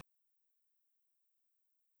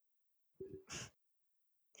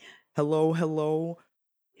Hello, hello.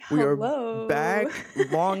 We are Hello. back.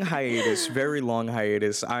 Long hiatus, very long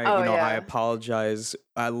hiatus. I, Oh, I yeah. apologize.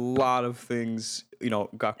 A lot of things,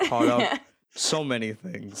 got caught up. Yeah. So many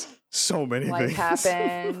things. So many Life things.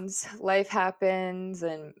 happens. Life happens,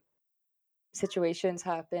 and situations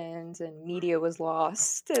happens, and media was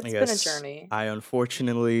lost. It's been a Yes, journey. I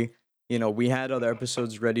unfortunately, we had other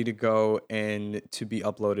episodes ready to go and to be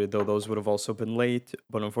uploaded, though those would have also been late.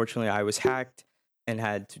 But unfortunately, I was hacked and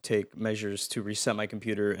had to take measures to reset my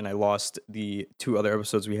computer, and I lost the two other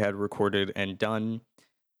episodes we had recorded and done.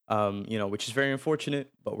 Which is very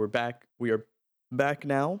unfortunate, but we're back. We are back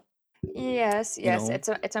now. Yes, You yes, know,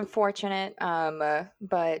 it's unfortunate,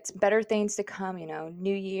 but better things to come,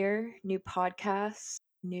 New year, new podcasts,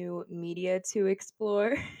 new media to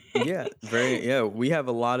explore. yeah, yeah. We have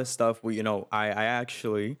a lot of stuff. I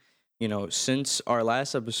actually, since our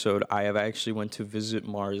last episode, I have actually went to visit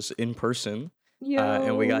Mars in person,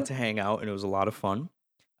 and we got Yo. to hang out, and it was a lot of fun.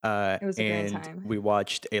 It was a grand And time. we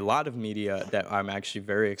watched a lot of media that I'm actually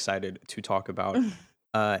very excited to talk about.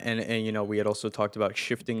 And we had also talked about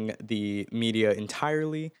shifting the media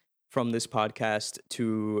entirely from this podcast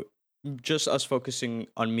to just us focusing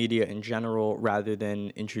on media in general rather than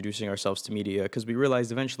introducing ourselves to media because we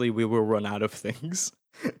realized eventually we will run out of things.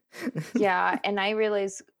 Yeah, and I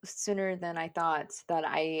realized sooner than I thought that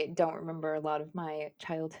I don't remember a lot of my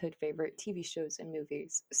childhood favorite TV shows and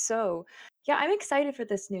movies. So, yeah, I'm excited for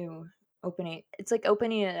this new opening. It's like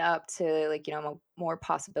opening it up to more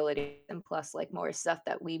possibilities and plus like more stuff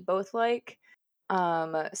that we both like.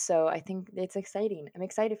 So I think it's exciting. I'm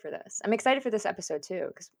excited for this. I'm excited for this episode too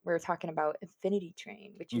because we're talking about Infinity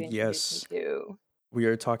Train, which you introduced me Yes. to. We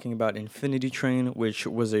are talking about Infinity Train, which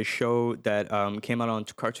was a show that came out on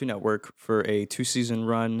Cartoon Network for a 2-season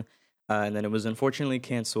run, and then it was unfortunately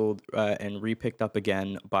canceled and repicked up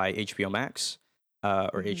again by HBO Max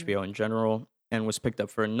or Mhm. HBO in general, and was picked up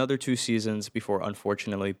for another 2 seasons before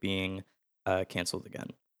unfortunately being canceled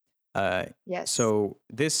again. Uh, Yes. so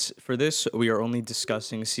this we are only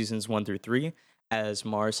discussing seasons 1 through 3, as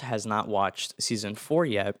Mars has not watched season 4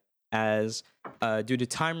 yet, as due to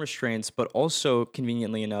time restraints, but also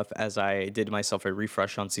conveniently enough, as I did myself a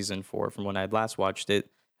refresh on season 4 from when I had last watched it,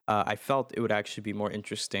 I felt it would actually be more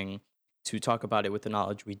interesting to talk about it with the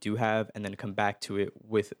knowledge we do have, and then come back to it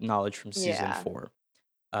with knowledge from season Yeah. 4.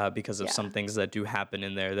 Because of some Yeah. things that do happen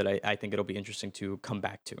in there that I think it'll be interesting to come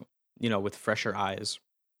back to, with fresher eyes.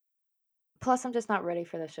 Plus, I'm just not ready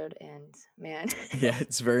for the show to end, man. Yeah,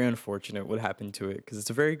 it's very unfortunate what happened to it because it's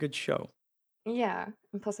a very good show. Yeah,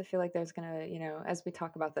 and plus I feel like there's gonna, as we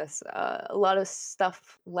talk about this, a lot of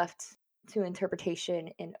stuff left to interpretation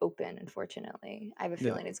and open, unfortunately. I have a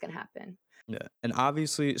Yeah, feeling it's gonna happen. yeah. And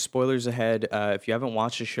obviously, spoilers ahead. If you haven't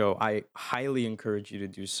watched the show, I highly encourage you to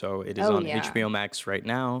do so. It is Oh, on yeah. HBO Max right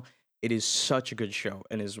now. It is such a good show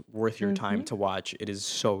and is worth your time Mhm. to watch. It is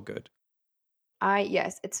so good.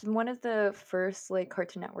 Yes, it's one of the first, like,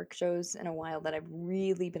 Cartoon Network shows in a while that I've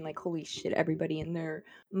really been like, "Holy shit, everybody and their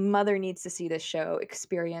mother needs to see this show,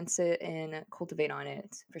 experience it, and cultivate on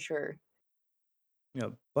it," for sure.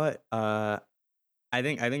 But I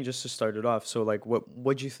think just to start it off, so like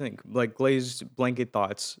what'd you think? Like glazed blanket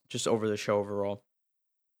thoughts just over the show overall.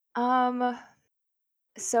 Um,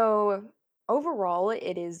 so overall,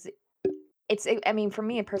 I mean, for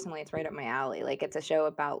me personally, it's right up my alley. Like, it's a show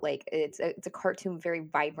about like it's a cartoon, very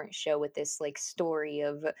vibrant show with this like story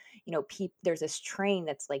of there's this train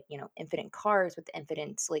that's like infinite cars with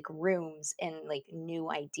infinite like rooms and like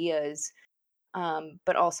new ideas,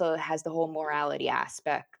 but also has the whole morality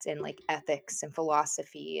aspect and like ethics and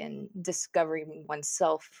philosophy and discovering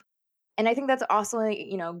oneself. And I think that's also,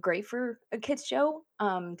 like, great for a kids show,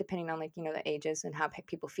 depending on, like, the ages and how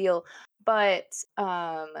people feel. But,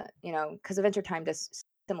 because Adventure Time does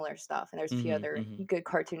similar stuff, and there's a few Mhm, other mhm. good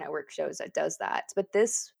Cartoon Network shows that does that. But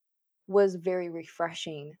this was very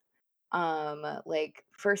refreshing. Like,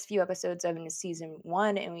 first few episodes of in season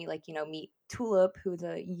 1, and we, like, meet Tulip, who's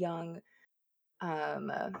a um,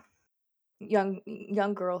 uh,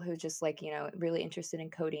 young girl who's just like really interested in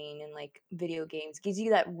coding and like video games, gives you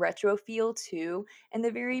that retro feel too in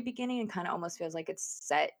the very beginning, and kind of almost feels like it's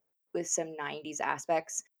set with some 90s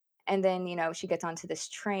aspects. And then she gets onto this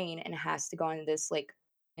train and has to go on this like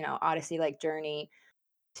odyssey like journey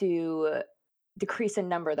to decrease a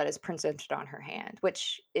number that is printed on her hand,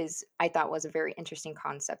 which is I thought was a very interesting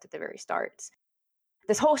concept at the very start.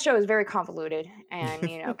 This whole show is very convoluted and,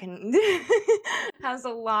 can has a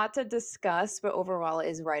lot to discuss, but overall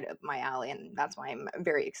is right up my alley, and that's why I'm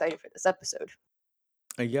very excited for this episode.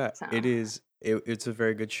 Yeah, So, it is. it's a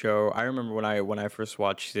very good show. I remember when I first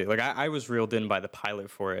watched it, like I was reeled in by the pilot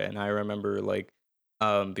for it, and I remember like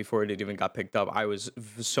before it even got picked up, I was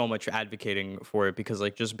so much advocating for it because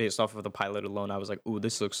like just based off of the pilot alone, I was like, "Ooh,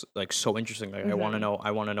 this looks like so interesting. Like Mhm. I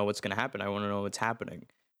want to know what's gonna happen. I want to know what's happening."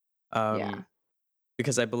 Yeah. Um,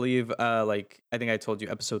 because I believe like I think I told you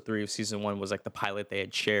episode 3 of season 1 was like the pilot they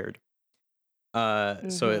had shared.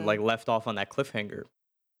 So it like Mhm. left off on that cliffhanger,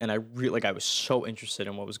 and I really like I was so interested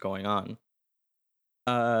in what was going on.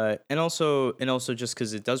 And also just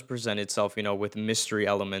because it does present itself, with mystery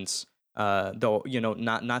elements. Though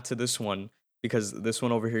not to this one because this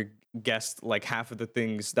one over here guessed like half of the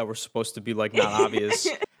things that were supposed to be like not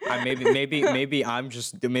obvious. I maybe maybe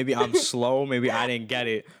I'm slow, maybe I didn't get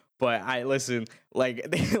it. But I listen, like,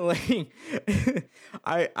 like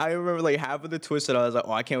I remember like half of the twist that I was like,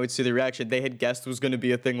 oh, I can't wait to see the reaction. They had guessed was gonna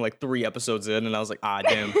be a thing like 3 episodes in, and I was like, ah,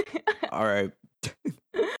 damn. All right.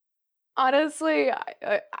 Honestly,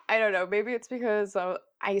 I don't know, maybe it's because,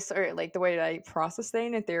 I sort like, the way that I process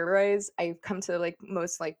things and theorize, I've come to, like,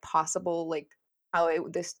 most, like, possible, like, how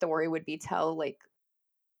this story would be tell, like,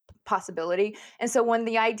 possibility, and so when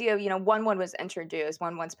the idea of, 1-1 was introduced,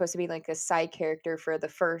 1-1's supposed to be, like, a side character for the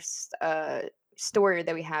first, story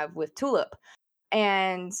that we have with Tulip.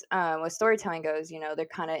 And with storytelling goes, they're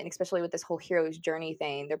kind of, and especially with this whole hero's journey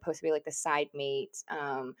thing, they're supposed to be like the side mates.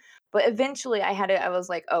 But eventually, I was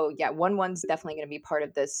like, oh yeah, 1-1's definitely going to be part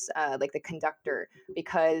of this, like the conductor,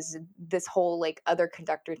 because this whole like other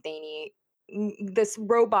conductor thingy, this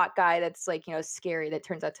robot guy that's like scary that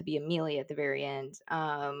turns out to be Amelia at the very end,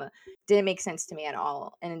 didn't make sense to me at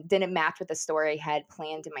all, and didn't match with the story I had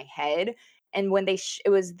planned in my head. And when it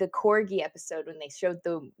was the corgi episode when they showed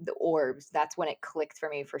the orbs, that's when it clicked for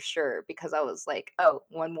me for sure, because I was like, "Oh,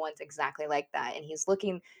 1-1's exactly like that." And he's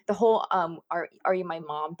looking, the whole are you my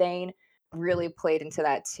mom thing really played into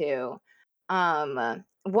that too.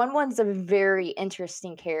 1-1's a very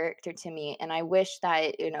interesting character to me, and I wish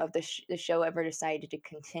that, if the show ever decided to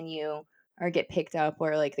continue or get picked up,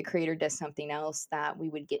 or like the creator does something else, that we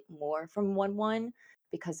would get more from 1-1,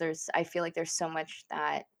 because I feel like there's so much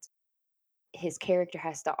that his character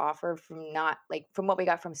has to offer, from not like from what we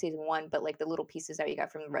got from season 1, but like the little pieces that we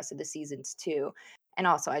got from the rest of the seasons too. And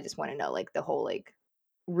also I just want to know like the whole like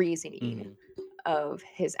reasoning Mhm. of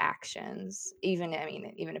his actions. Even, I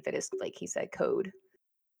mean, even if it is like he said code.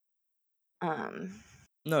 Um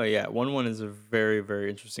No, yeah, 1-1 is a very, very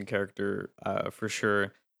interesting character, for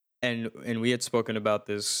sure. And we had spoken about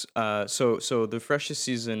this. So the freshest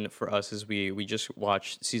season for us is we just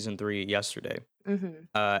watched season 3 yesterday. mhm.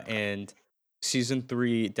 And season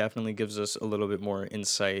 3 definitely gives us a little bit more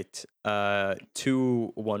insight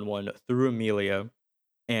to 1-1 through Amelia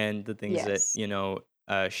and the things that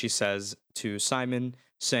Yes. she says to Simon,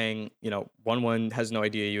 saying 1-1 has no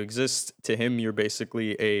idea you exist. To him, you're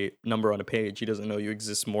basically a number on a page. He doesn't know you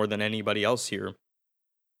exist more than anybody else here.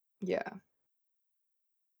 Yeah.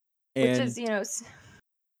 Which is, And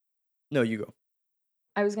no, you go.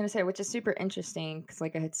 I was going to say, which is super interesting, cuz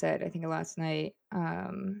like I had said I think last night,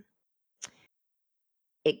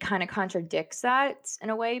 it kind of contradicts that in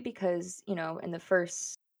a way, because, in the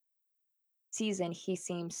first season, he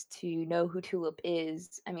seems to know who Tulip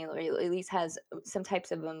is. I mean, or at least has some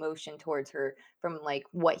types of emotion towards her from like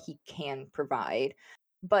what he can provide.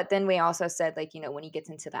 But then we also said, like, when he gets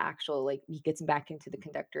into the actual, like, he gets back into the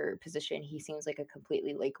conductor position, he seems like a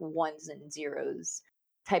completely like ones and zeros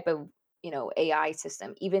type of, AI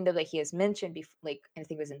system. Even though like he has mentioned before, like I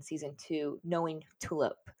think it was in season 2, knowing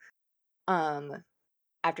Tulip, um,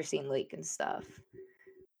 after seeing Lake and stuff.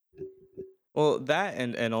 Well, that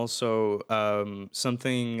and also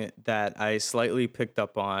something that I slightly picked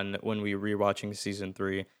up on when we rewatching season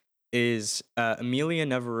 3 is Amelia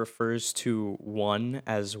never refers to one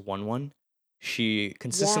as 1-1. She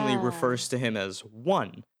consistently Yeah. refers to him as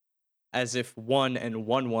one, as if one and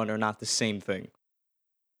 1-1 are not the same thing.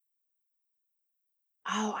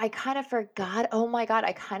 Oh, I kinda forgot. Oh my god,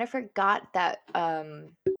 I kinda forgot that,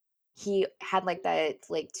 he had, like, that,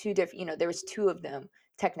 like, 2 different, there was 2 of them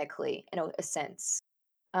technically in a sense.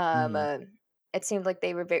 Um, Hmm. uh, it seemed like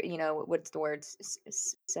they were very, what's the word?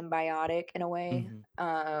 Symbiotic in a way.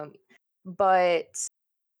 Hmm. But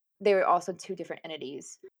they were also 2 different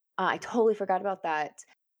entities. I totally forgot about that.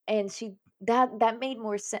 And that made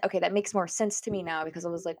more sense. Okay, that makes more sense to me now, because I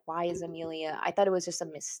was like, "Why is Amelia?" I thought it was just a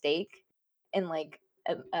mistake in, like,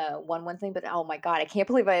 1-1 thing, but oh my god, I can't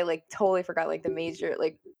believe I, like, totally forgot, like, the major,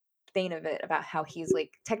 like, thing of it, about how he's,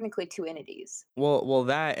 like, technically 2 entities. Well,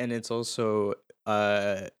 that and it's also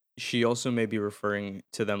she also may be referring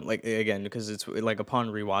to them like again because it's like upon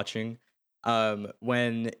rewatching.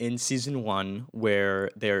 When in season one, where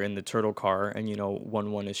they're in the turtle car, and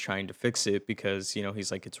one is trying to fix it because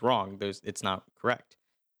he's like it's wrong. It's not correct.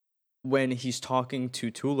 When he's talking to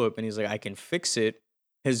Tulip and he's like, I can fix it,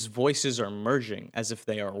 his voices are merging as if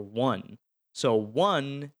they are one. So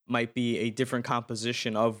one might be a different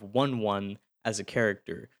composition of one as a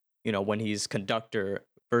character, when he's conductor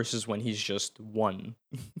versus when he's just one.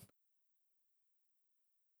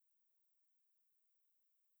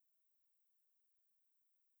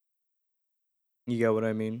 You get what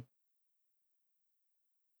I mean?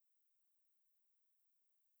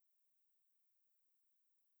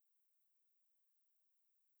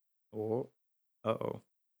 Oh, uh-oh.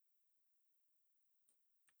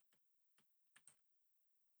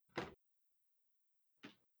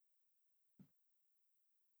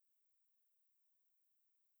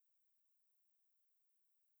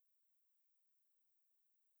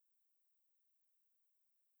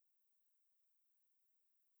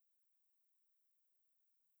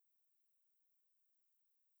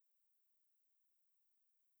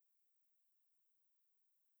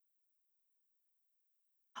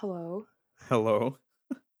 Hello? Hello?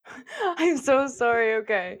 I'm so sorry,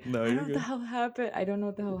 okay. No, I don't you're know what the good. hell happened. I don't know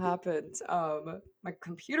what the hell happened. My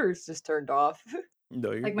computer's just turned off.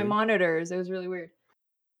 No, you're Like my good. monitors. It was really weird.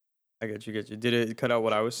 I get you, get you. Did it cut out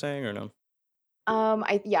what I was saying or no?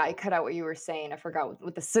 I cut out what you were saying. I forgot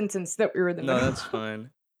what the sentence that we were in the No, middle that's of. fine.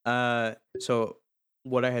 So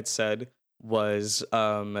what I had said was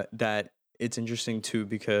that it's interesting too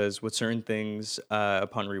because with certain things,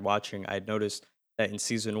 upon rewatching, I had noticed that in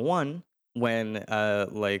season one, when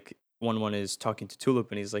like one is talking to Tulip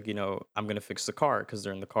and he's like, I'm gonna fix the car because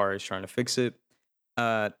they're in the car, he's trying to fix it.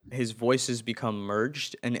 His voices become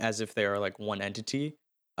merged and as if they are like one entity.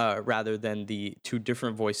 Rather than the two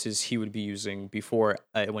different voices he would be using before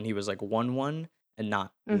when he was like one and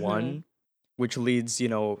not Mhm. one, which leads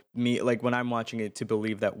me like when I'm watching it to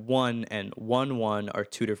believe that one and one are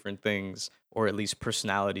two different things, or at least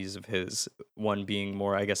personalities of his, one being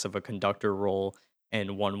more I guess of a conductor role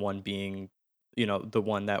and one being the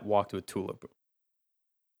one that walked with Tulip.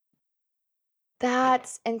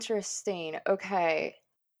 That's interesting. Okay.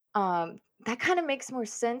 That kind of makes more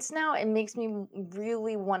sense now. It makes me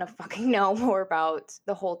really want to fucking know more about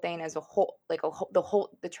the whole thing as a whole, like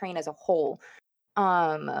the train as a whole.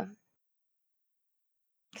 Um,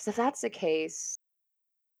 because if that's the case,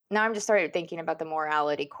 now I'm just started thinking about the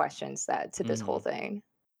morality questions that to this whole Hmm. thing.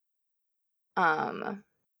 Um,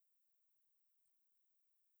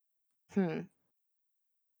 hmm.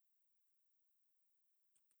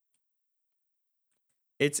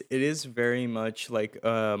 It is very much like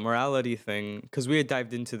a morality thing because we had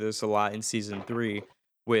dived into this a lot in season three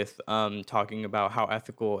with talking about how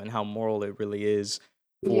ethical and how moral it really is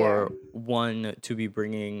Yeah. for one to be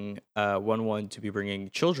bringing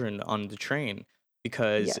children on the train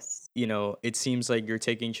because Yes. it seems like you're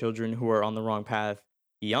taking children who are on the wrong path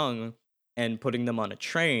young and putting them on a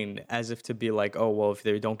train as if to be like, oh well, if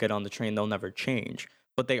they don't get on the train they'll never change,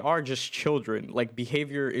 but they are just children. Like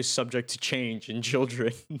behavior is subject to change in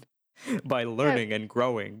children by Yeah. learning and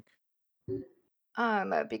growing.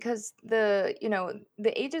 Because the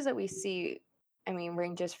ages that we see, I mean,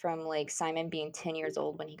 ranges from like Simon being 10 years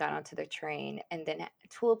old when he got onto the train, and then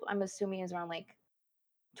Tulip, I'm assuming, is around like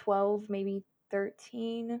 12, maybe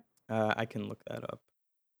 13. I can look that up.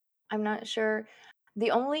 I'm not sure.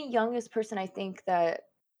 The only youngest person I think that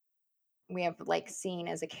we have like seen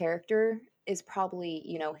as a character is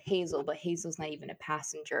probably, Hazel, but Hazel's not even a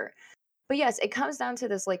passenger. But yes, it comes down to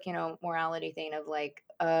this like, morality thing of like,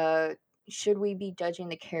 should we be judging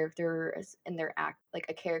the characters in their act like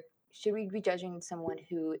a character? Should we be judging someone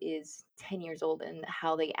who is 10 years old and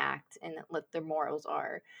how they act and what their morals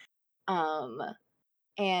are? Um,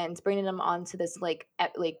 and bringing them onto this like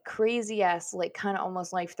crazy ass like kind of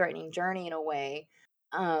almost life threatening journey in a way,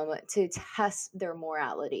 to test their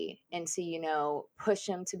morality and to push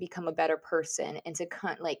them to become a better person and to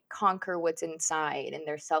like conquer what's inside and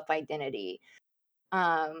their self identity,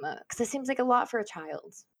 because it seems like a lot for a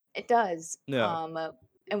child. It does. Yeah.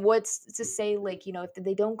 And what's to say, like, if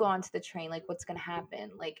they don't go onto the train, like, what's gonna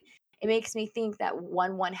happen? Like, it makes me think that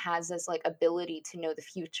one has this like ability to know the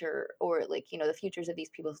future, or like, the futures of these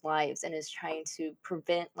people's lives, and is trying to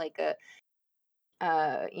prevent like a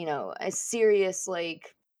serious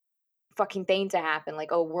like fucking thing to happen.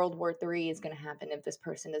 Like, oh, World War III is gonna happen if this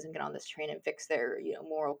person doesn't get on this train and fix their,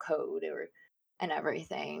 moral code or and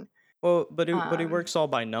everything. Well, but it Um, works all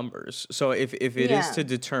by numbers. So if it is to yeah.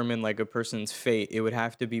 determine like a person's fate, it would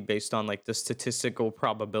have to be based on like the statistical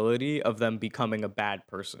probability of them becoming a bad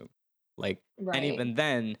person. Like, and Right. even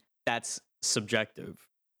then, that's subjective.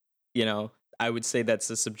 you know, I would say that's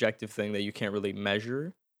a subjective thing that you can't really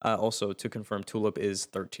measure. Also, to confirm, Tulip is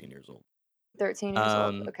 13 years old. 13 years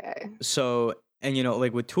old. Um, Okay. so, and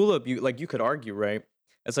like with Tulip, you could argue, right?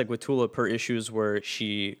 It's like with Tulip, her issues were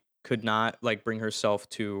she could not like bring herself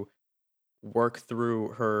to work through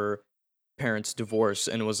her parents' divorce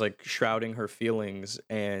and was like shrouding her feelings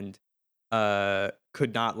and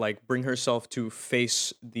could not like bring herself to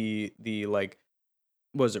face the like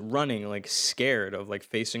was running like scared of like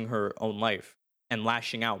facing her own life and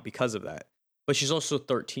lashing out because of that. But she's also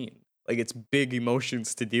 13. Like it's big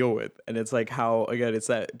emotions to deal with. And it's like how again it's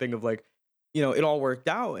that thing of like, it all worked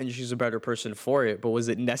out and she's a better person for it, but was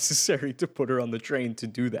it necessary to put her on the train to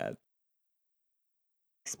do that?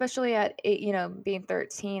 Especially at eight, being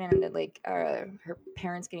 13 and then, like, her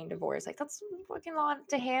parents getting divorced. Like, that's a fucking lot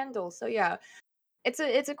to handle. So yeah, it's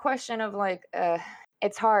a question of like,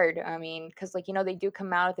 it's hard. I mean, because like, they do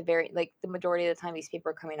come out at the very like the majority of the time these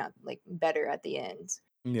people are coming out like better at the end.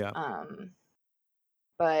 Yeah. Um,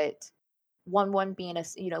 but one being a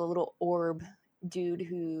little orb dude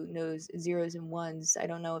who knows zeros and ones. I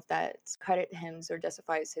don't know if that's credit him or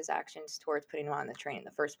justifies his actions towards putting him on the train in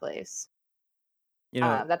the first place. You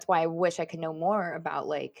know, That's why I wish I could know more about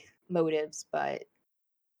like motives, but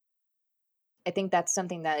I think that's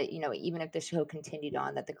something that, even if the show continued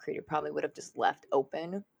on, that the creator probably would have just left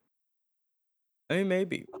open. I mean,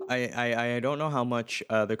 maybe. I don't know how much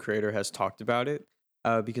the creator has talked about it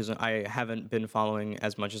because I haven't been following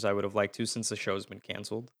as much as I would have liked to since the show's been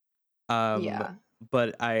canceled. Um, Yeah.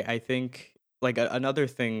 but I think like another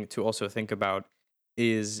thing to also think about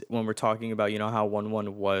is when we're talking about how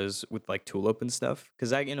 1-1 was with like Tulip and stuff because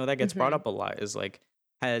that gets brought Mhm. up a lot is like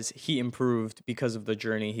has he improved because of the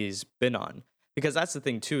journey he's been on because that's the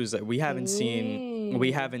thing too is that we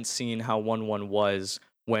Mm. haven't seen how 1-1 was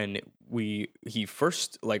when he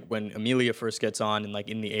first like when Amelia first gets on and like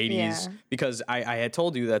in the 80s Yeah. because I had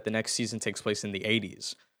told you that the next season takes place in the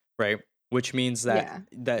 80s, right? Which means that Yeah.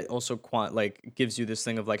 that also like gives you this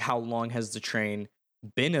thing of like how long has the train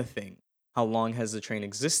been a thing? How long has the train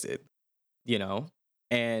existed? You know?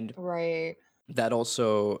 And Right. that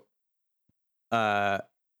also uh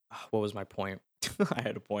what was my point? I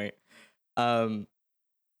had a point. Um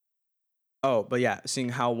oh, but yeah, seeing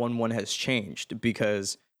how 1-1 has changed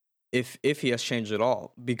because if he has changed at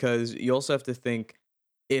all because you also have to think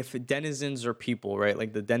if denizens are people, right?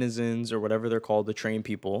 Like the denizens or whatever they're called, the train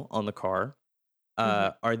people on the car,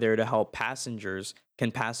 Mhm. are there to help passengers.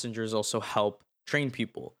 Can passengers also help train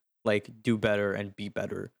people, like do better and be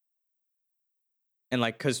better? And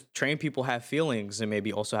like, because trained people have feelings and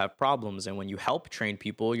maybe also have problems. And when you help train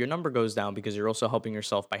people, your number goes down because you're also helping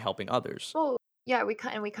yourself by helping others. Well, yeah, we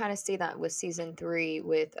kind of see that with season 3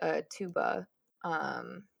 with Tuba.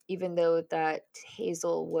 Even though that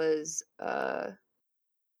Hazel was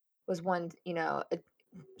one,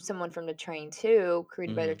 someone from the train too,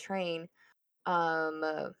 created by the Hmm. train.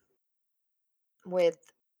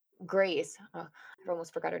 With Grace, I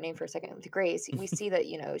almost forgot her name for a second. With Grace, we see that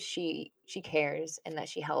she cares and that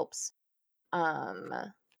she helps. Um,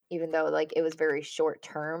 Even though like it was very short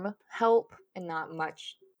term help and not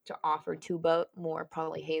much to offer Tuba, more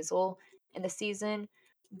probably Hazel in the season.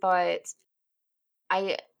 But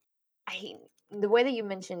I I the way that you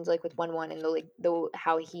mentioned like with 1-1 and the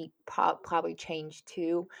how he probably changed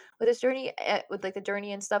too with his journey with like the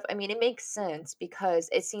journey and stuff. I mean, it makes sense because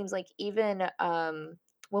it seems like even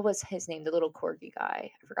what was his name? The little corgi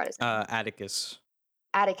guy. I forgot his name. Atticus.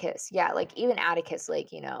 Atticus. Yeah, like even Atticus, like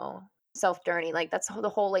self journey. Like that's how the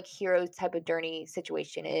whole like hero type of journey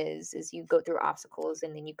situation is you go through obstacles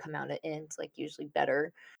and then you come out at ends like usually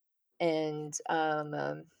better and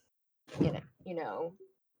you know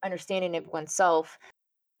understanding of oneself.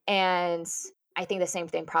 And I think the same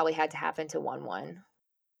thing probably had to happen to 1-1.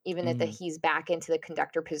 Even if Hmm. he's back into the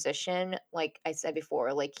conductor position, like I said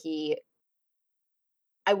before, like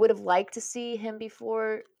I would have liked to see him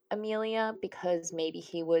before Amelia because maybe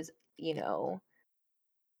he was,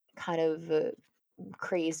 kind of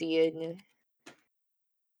crazy and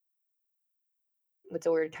what's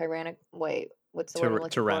the word? Tyrannic. Wait, what's the word I'm looking for?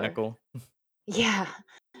 Tyrannical. Yeah,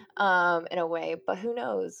 in a way, but who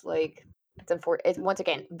knows? Like, it's once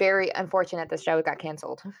again very unfortunate the show got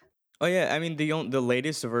canceled. Oh yeah, I mean the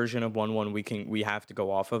latest version of 1-1 we have to go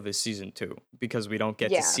off of is season 2 because we don't get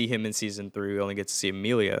to Yeah, see him in season 3. We only get to see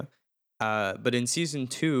Amelia. But in season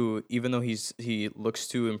 2, even though he looks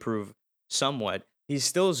to improve somewhat, he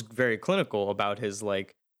still is very clinical about his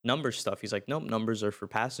like number stuff. He's like, nope, numbers are for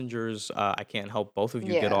passengers. I can't help both of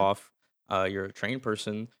you get yeah. off. You're a trained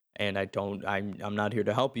person, and I'm not here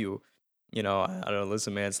to help you. I don't know.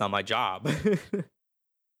 Listen, man, it's not my job.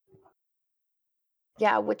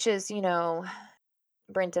 Yeah, which is,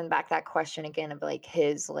 Brenton back that question again of like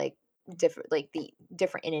his like different like the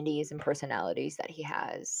different entities and personalities that he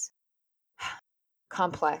has.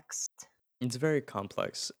 Complex. It's very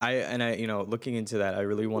complex. Looking into that, I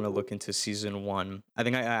really want to look into season one. I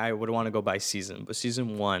think I would want to go by season, but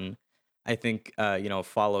season one, I think,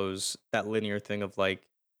 follows that linear thing of like,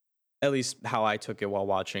 at least how I took it while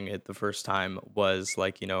watching it the first time was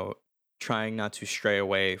like, trying not to stray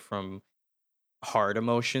away from hard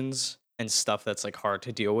emotions and stuff that's like hard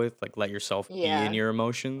to deal with. Like, let yourself be in Yeah. your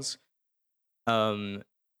emotions, um,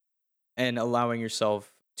 and allowing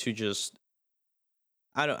yourself to just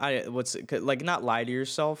I don't I what's it like, not lie to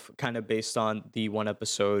yourself, kind of based on the one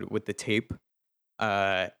episode with the tape,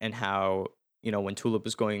 and how, when Tulip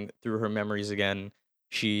is going through her memories again,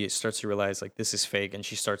 she starts to realize like this is fake, and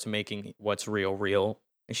she starts making what's real real,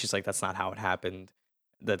 and she's like, that's not how it happened.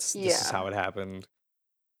 This is Yeah. how it happened.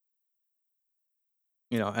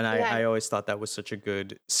 And Yeah. I always thought that was such a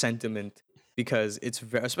good sentiment because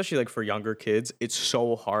especially like for younger kids, it's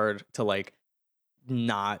so hard to like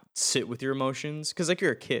not sit with your emotions because like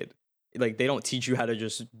you're a kid, like they don't teach you how to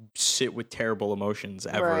just sit with terrible emotions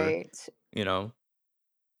ever, Right. you know.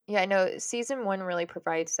 Yeah, I know season 1 really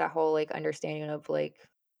provides that whole, like, understanding of, like,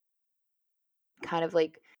 kind of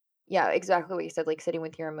like yeah, exactly what you said, like, sitting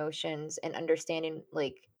with your emotions and understanding,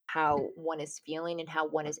 like, how one is feeling and how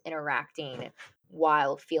one is interacting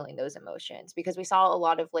while feeling those emotions, because we saw a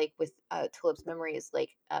lot of, like, with, Tulip's memories,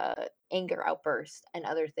 like, anger outbursts and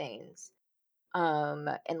other things.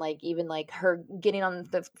 And, like, even, like, her getting on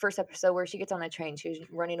the first episode where she gets on a train, she was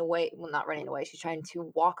running away well, not running away, she's trying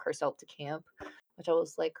to walk herself to camp, which I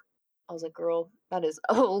was like, "Girl, that is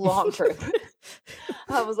a long trip."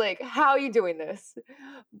 I was like, "How are you doing this?"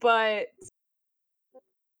 But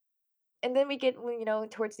and then we get, well,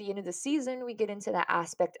 towards the end of the season, we get into that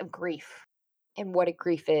aspect of grief and what a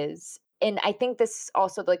grief is. And I think this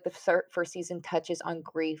also, like, the first season touches on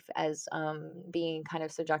grief as being kind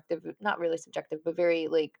of subjective, not really subjective, but very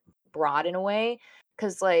like broad in a way.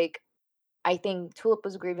 Cause like I think Tulip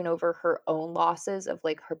was grieving over her own losses of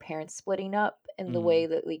like her parents splitting up and the way Mhm.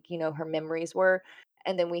 that like, her memories were.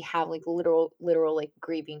 And then we have like literal like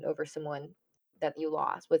grieving over someone that you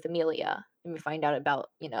lost with Amelia. And we find out about,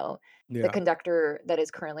 the Yeah. conductor that is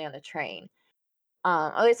currently on the train.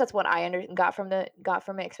 At least that's what I got from it,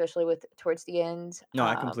 especially with towards the end. No,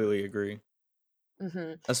 I completely agree.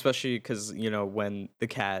 Mhm. Especially because, when the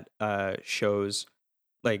cat shows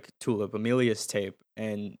like Tulip Amelia's tape,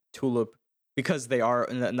 and Tulip, because they are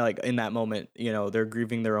like in that moment, they're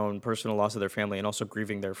grieving their own personal loss of their family and also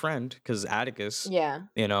grieving their friend because Atticus, Yeah.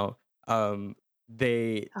 you know,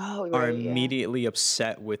 they Oh, are right, yeah. immediately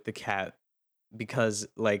upset with the cat because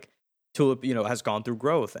like Tulip, has gone through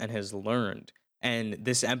growth and has learned. And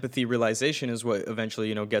this empathy realization is what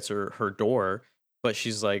eventually, gets her door. But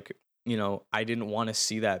she's like, I didn't want to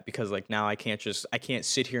see that because like now I can't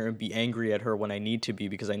sit here and be angry at her when I need to be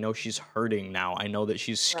because I know she's hurting now. I know that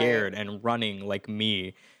she's Right. scared and running like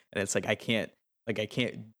me. And it's like I can't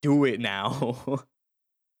do it now.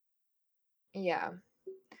 Yeah.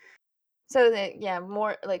 So that yeah,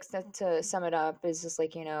 more like to sum it up is just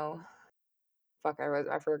like, fuck,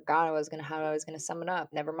 I forgot how I was gonna sum it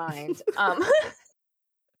up. Never mind.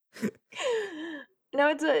 No,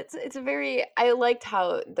 it's a very I liked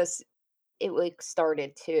how this it like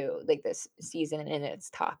started too, like this season and its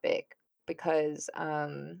topic because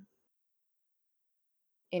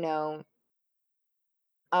you know,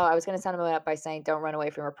 oh, I was gonna sum it up by saying don't run away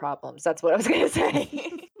from your problems. That's what I was gonna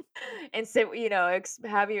say. And so,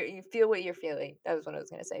 have you feel what you're feeling. That was what I was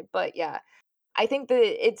gonna say. But yeah, I think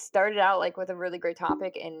that it started out like with a really great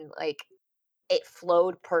topic and like it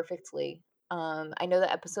flowed perfectly. I know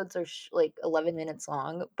the episodes are like 11 minutes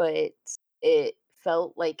long, but it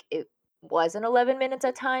felt like it wasn't 11 minutes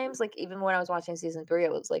at times. Like even when I was watching season 3, I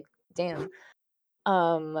was like, damn.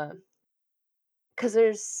 Um, because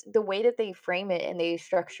there's the way that they frame it and they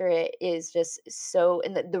structure it is just so,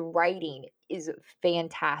 and the writing is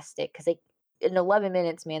fantastic because in 11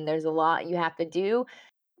 minutes, man, there's a lot you have to do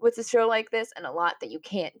with a show like this and a lot that you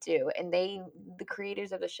can't do. And the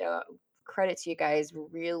creators of the show, credit to you guys,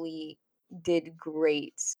 really did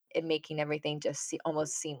great in making everything just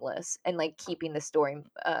almost seamless and like keeping the story,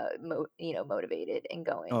 motivated and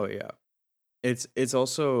Oh going. yeah. It's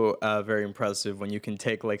also very impressive when you can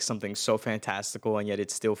take like something so fantastical and yet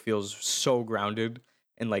it still feels so grounded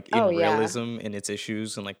and like Oh in yeah, realism in its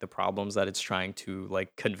issues and like the problems that it's trying to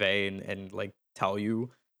like convey and like tell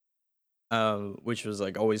you, which was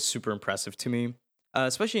like always super impressive to me,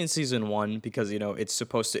 especially in season one because it's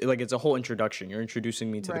supposed to like it's a whole introduction. You're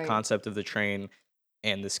introducing me to the right. concept of the train,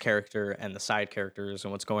 and this character and the side characters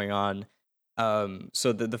and what's going on.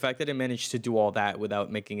 So the fact that it managed to do all that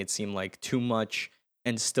without making it seem like too much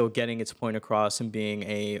and still getting its point across and being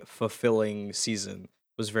a fulfilling season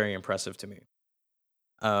was very impressive to me.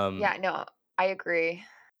 Um, Yeah, no, I agree.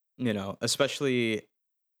 especially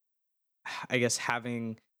I guess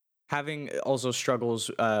having also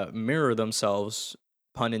struggles mirror themselves,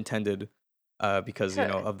 pun intended, because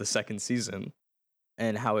of the second season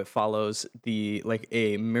and how it follows the like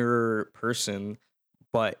a mirror person,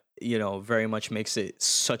 but very much makes it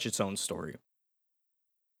such its own story.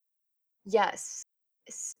 Yes.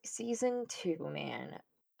 Season 2, man.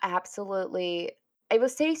 Absolutely. I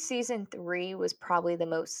would say season 3 was probably the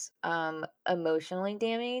most emotionally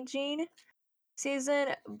damaging season,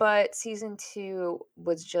 but season 2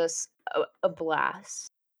 was just a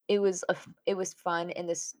blast. It was fun, and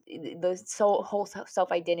the whole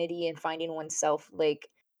self identity and finding oneself, like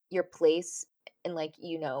your place, and like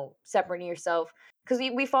separating yourself, because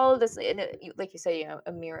we follow this in like you say,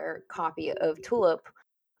 a mirror copy of Tulip.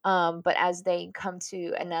 But as they come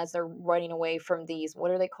to, and as they're running away from these,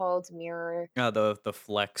 what are they called? Mirror, The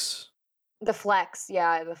flex. the Flex,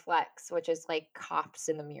 yeah, the Flex, which is like cops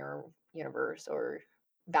in the mirror universe, or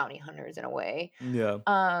bounty hunters in a way. Yeah.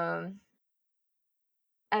 Um,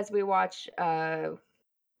 as we watch, I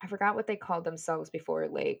forgot what they called themselves before,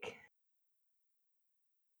 like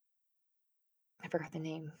I forgot the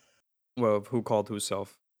name. Well, who called who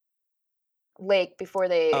self? Lake before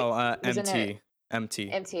they Oh, was in a MT.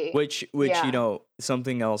 MT. Which Yeah.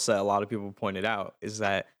 something else that a lot of people pointed out is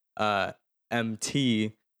that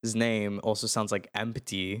MT's name also sounds like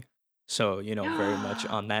empty. So, very much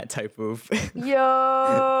on that type of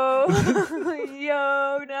Yo,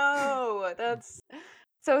 yo, no, that's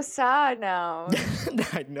so sad now.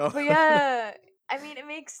 I know. But yeah, I mean, it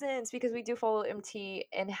makes sense because we do follow MT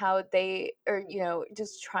and how they are,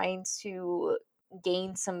 just trying to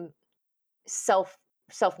gain some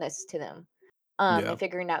selfness to them, Yeah. and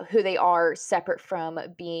figuring out who they are separate from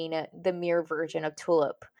being the mirror version of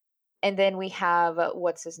Tulip. And then we have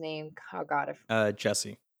what's his name? Oh God,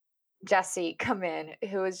 Jesse. Jesse come in,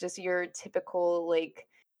 who is just your typical like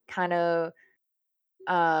kind of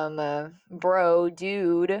bro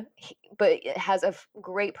dude, but it has a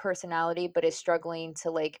great personality, but is struggling to,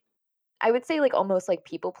 like, I would say, like, almost like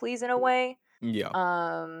people please in a way. Yeah.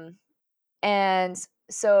 um and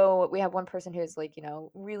so we have one person who's like,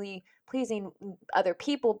 really pleasing other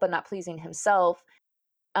people but not pleasing himself.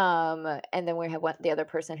 And then we have the other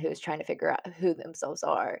person who's trying to figure out who themselves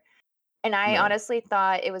are. And I Right. honestly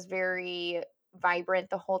thought it was very vibrant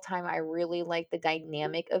the whole time. I really liked the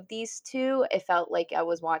dynamic of these two. It felt like I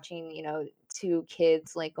was watching, two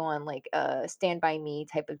kids like go on like a Stand By Me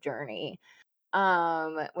type of journey,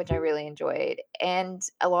 which I really enjoyed. And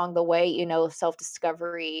along the way,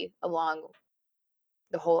 self-discovery along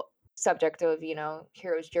the whole subject of,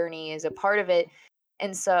 hero's journey is a part of it.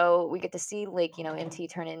 And so we get to see Lake, MT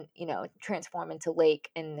turn in, transform into Lake,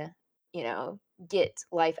 and, you know, get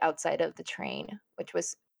life outside of the train, which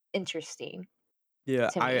was interesting Yeah,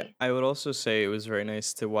 to I me. I would also say it was very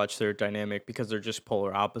nice to watch their dynamic because they're just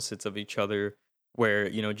polar opposites of each other. Where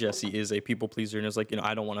Jesse is a people pleaser and is like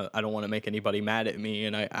I don't want to make anybody mad at me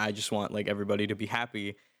and I just want like everybody to be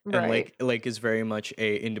happy. And Right. Lake is very much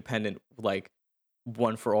a independent like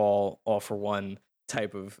one for all for one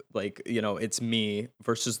type of like it's me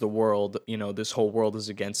versus the world. This whole world is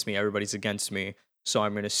against me. Everybody's against me. So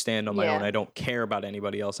I'm gonna stand on my own. Yeah. I don't care about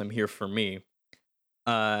anybody else. I'm here for me.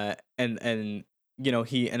 And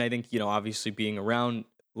he and I think obviously being around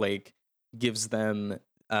like gives them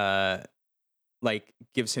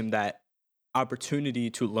gives him that opportunity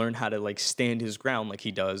to learn how to like stand his ground like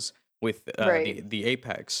he does with Right. the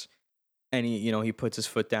apex. And he puts his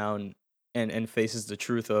foot down and faces the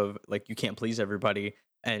truth of like you can't please everybody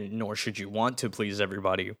and nor should you want to please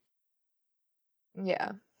everybody.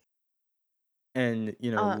 Yeah. And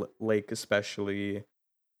Uh Lake especially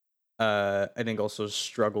I think also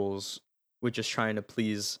struggles with just trying to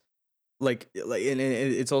please and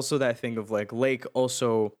it's also that thing of like Lake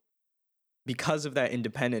also because of that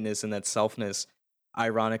independentness and that selfness,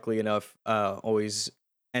 ironically enough, always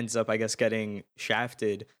ends up I guess getting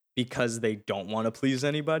shafted because they don't want to please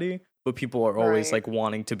anybody, but people are always right. like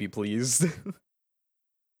wanting to be pleased.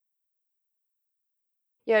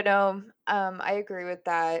 Yeah, no, I agree with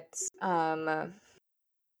that.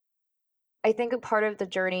 I think a part of the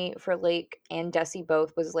journey for Lake and Jesse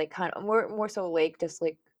both was like kind of more so Lake just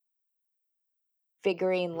like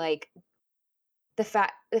figuring like the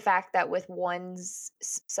fact that with one's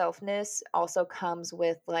selfness also comes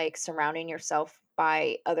with like surrounding yourself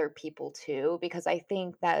by other people too, because I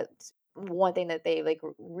think that one thing that they, like,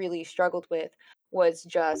 really struggled with was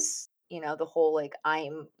just, the whole, like,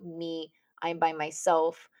 I'm me, I'm by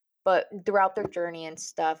myself, but throughout their journey and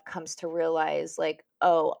stuff comes to realize, like,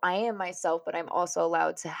 "Oh, I am myself, but I'm also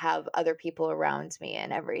allowed to have other people around me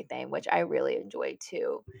and everything," which I really enjoy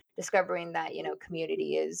too. Discovering that,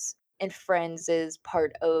 community is and friends is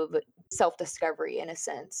part of self-discovery in a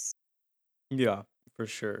sense. Yeah, for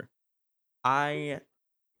sure. I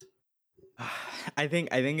I think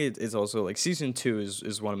it's also like season 2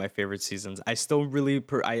 is one of my favorite seasons. I still really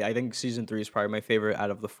I think season 3 is probably my favorite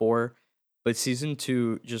out of the 4, but season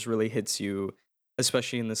 2 just really hits you,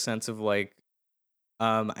 especially in the sense of like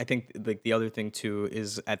I think like the other thing too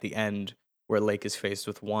is at the end where Lake is faced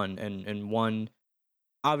with one, and one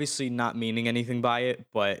obviously not meaning anything by it,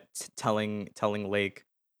 but telling Lake,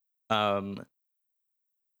 um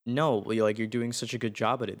no, like you're doing such a good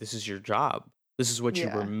job at it. This is your job. This is what you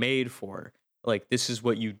were Yeah. made for. Like this is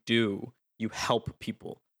what you do. You help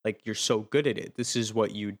people. Like you're so good at it. This is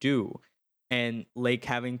what you do. And Lake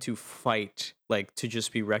having to fight like to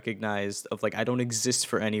just be recognized of like I don't exist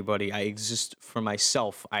for anybody. I exist for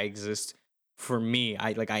myself. I exist for me.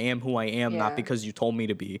 I am who I am not Yeah. because you told me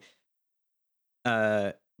to be.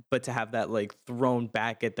 Uh but to have that like thrown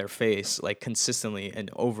back at their face like consistently and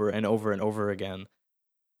over and over and over again,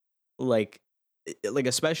 like like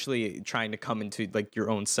especially trying to come into like your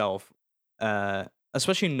own self, uh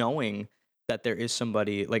especially knowing that there is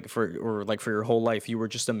somebody like for or like for your whole life you were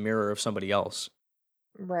just a mirror of somebody else.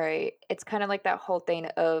 Right. It's kind of like that whole thing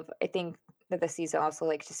of, I think that the season also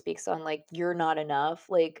like just speaks on, like, you're not enough.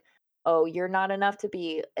 Like, oh, you're not enough to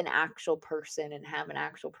be an actual person and have an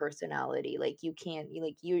actual personality. Like you can't you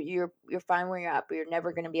like you're fine where you're at, but you're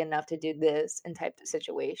never gonna be enough to do this and type of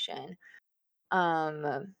situation.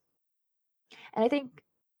 And I think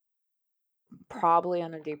probably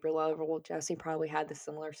on a deeper level, Jesse probably had the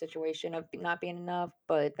similar situation of not being enough,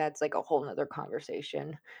 but that's like a whole nother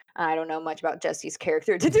conversation. I don't know much about Jesse's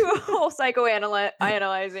character to do a whole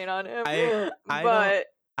analyzing on I him, I don't but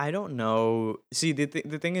I don't know. See, the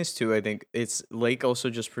thing is too, I think it's Lake also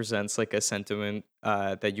just presents like a sentiment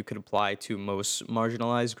that you could apply to most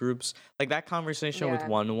marginalized groups. Like that conversation with yeah,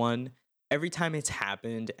 one every time it's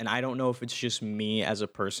happened, and I don't know if it's just me as a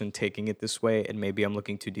person taking it this way, and maybe I'm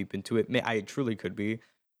looking too deep into it. I truly could be,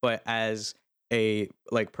 but as a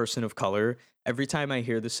like person of color, every time I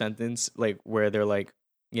hear the sentence like where they're like,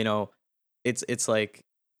 you know, it's like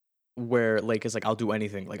where Lake is like, "I'll do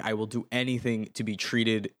anything. Like, I will do anything to be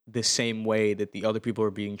treated the same way that the other people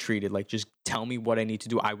are being treated. Like, just tell me what I need to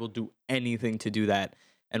do. I will do anything to do that."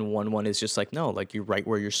 And one is just like, "No, like you're right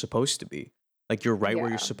where you're supposed to be. Like you're right where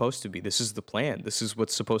you're yeah, supposed to be. This is the plan. This is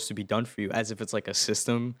what's supposed to be done for you." As if it's like a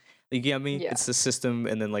system. Like, you get me? yeah. It's the system,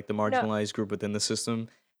 and then like the No, marginalized group within the system.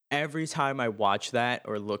 Every time I watch that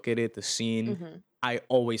or look at it, the scene, mhm. I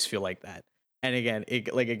always feel like that. And again,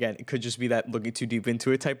 it could just be that looking too deep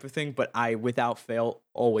into it type of thing, but I without fail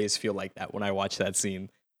always feel like that when I watch that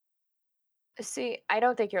scene. See, I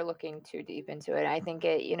don't think you're looking too deep into it. I think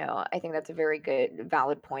that's a very good,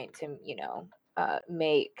 valid point to,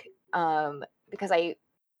 make. Because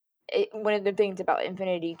one of the things about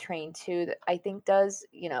Infinity Train 2 that I think does,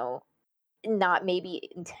 not maybe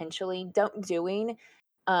intentionally don't doing,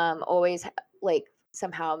 always like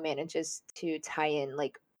somehow manages to tie in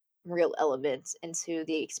like real elements into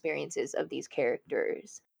the experiences of these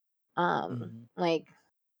characters. Mhm. Like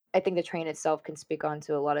I think the train itself can speak on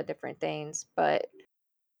to a lot of different things, but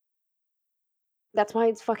that's why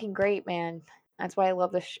it's fucking great, man. That's why I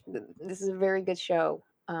love this is a very good show.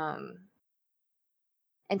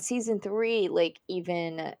 And season 3, like,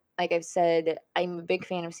 even like I've said, I'm a big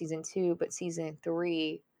fan of season 2, but season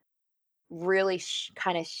 3 really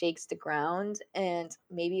kind of shakes the ground, and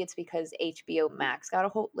maybe it's because HBO Max got a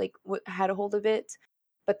hold like had a hold of it,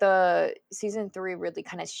 but the season 3 really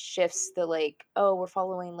kind of shifts the, like, oh, we're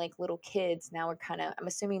following like little kids. Now we're kind of, I'm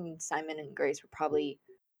assuming Simon and Grace were probably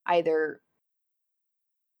either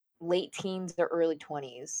late teens or early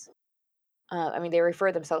 20s. I mean, they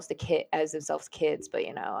refer themselves to kid as themselves kids, but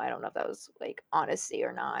I don't know if that was like honesty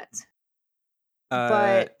or not. Uh,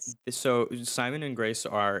 But so Simon and Grace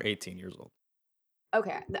are 18 years old.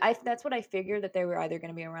 okay, that's what I figured, that they were either going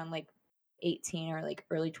to be around like 18 or like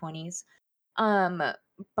early 20s. Um,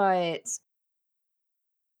 but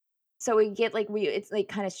so we get like we it's like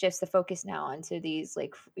kind of shifts the focus now onto these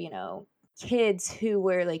like kids who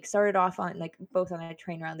were like started off on like both on a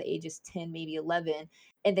train around the ages 10, maybe 11,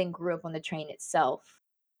 and then grew up on the train itself,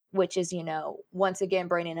 which is once again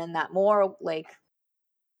bringing in that moral like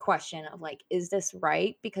question of like, is this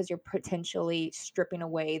right? Because you're potentially stripping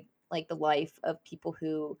away like the life of people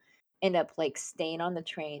who end up like staying on the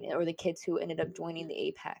train, or the kids who ended up joining the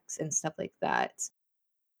Apex and stuff like that.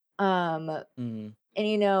 Um, Mm.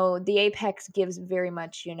 and the Apex gives very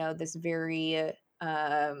much, this very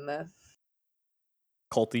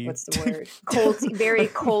Culty. what's the word? Culty, very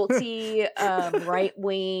culty, right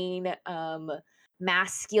wing,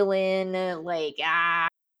 masculine, like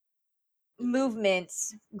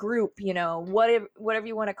movements group, whatever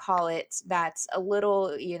you want to call it. That's a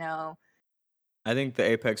little, I think the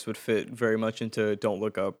Apex would fit very much into Don't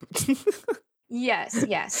Look Up. yes,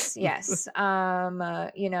 yes, yes.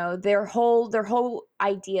 Their whole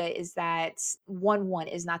idea is that 1-1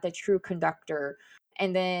 is not the true conductor,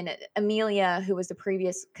 and then Amelia, who was the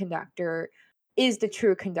previous conductor, is the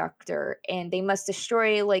true conductor, and they must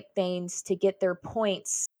destroy like things to get their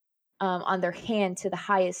points on their hand to the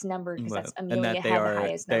highest number, because Well, that's and Amelia that had the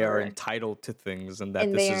highest they are number, entitled to things, and that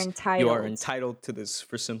and this they are is you are entitled. entitled to this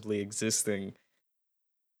for simply existing.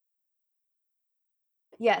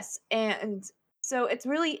 Yes, and so it's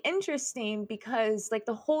really interesting because like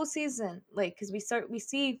the whole season, like because we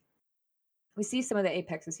see some of the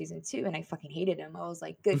Apex of season 2, and I fucking hated him. I was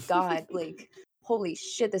like, good God, like holy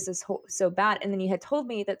shit, this is so bad. And then you had told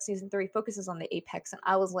me that season 3 focuses on the Apex, and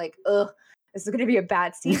I was like, ugh, this is gonna be a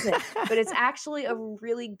bad season. But it's actually a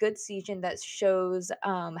really good season that shows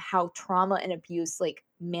how trauma and abuse like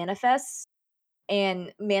manifest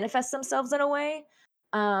themselves in a way,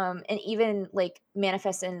 and even like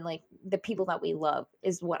manifest in like the people that we love,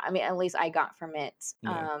 is what I mean, at least I got from it,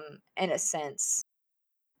 Yeah. in a sense.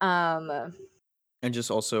 um And just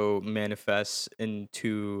also manifests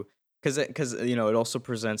into, because it also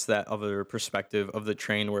presents that other perspective of the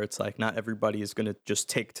train where it's like not everybody is going to just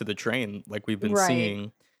take to the train like we've been right,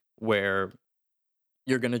 seeing, where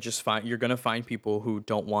you're going to find people who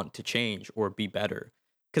don't want to change or be better,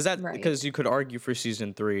 right, because you could argue for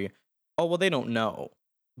season 3, oh well, they don't know,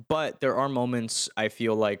 but there are moments I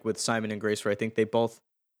feel like with Simon and Grace where I think they both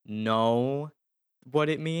know what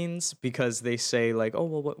it means, because they say like, "Oh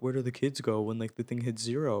well, where do the kids go when like the thing hits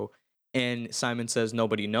 0?" And Simon says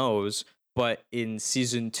nobody knows. But in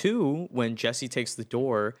season 2, when Jesse takes the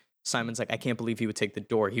door, Simon's like, "I can't believe he would take the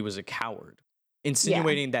door. He was a coward," yeah.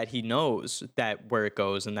 insinuating that he knows that where it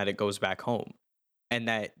goes and that it goes back home, and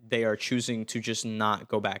that they are choosing to just not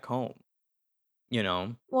go back home. You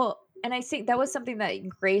know? Well, and I think that was something that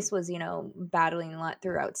Grace was, battling a lot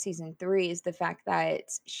throughout season 3, is the fact that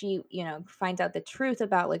she, finds out the truth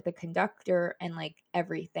about like the conductor and like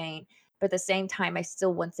everything. But at the same time, I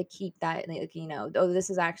still want to keep that, like, oh, this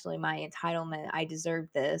is actually my entitlement. I deserve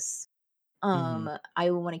this. Hmm. I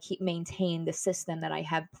want to keep maintain the system that I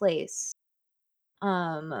have placed.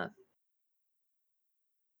 Um,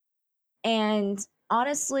 and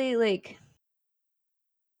honestly, like,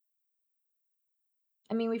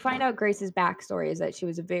 I mean, we find out Grace's backstory is that she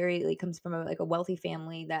was a very like comes from a wealthy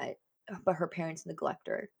family, that but her parents neglect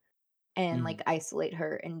her and Hmm. like isolate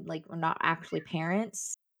her, and like we're not actually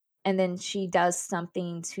parents. And then she does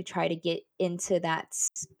something to try to get into that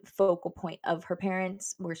focal point of her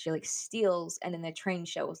parents, where she like steals, and then the train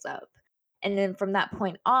shows up. And then from that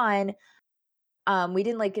point on, we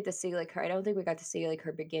didn't like get to see like her. I don't think we got to see like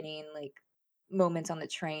her beginning like moments on the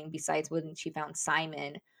train, besides when she found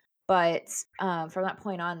Simon. But from that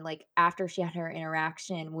point on, like after she had her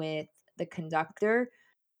interaction with the conductor,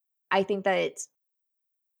 I think that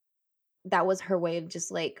was her way of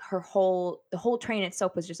just like the whole train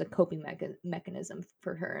itself was just a coping mechanism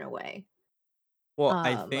for her in a way. Well,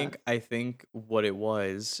 Um, I think what it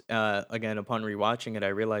was, again, upon rewatching it, I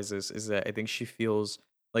realized this is that I think she feels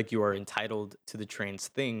like you are entitled to the train's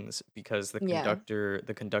things because yeah,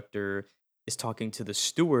 the conductor is talking to the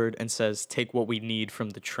steward and says, "Take what we need from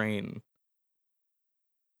the train."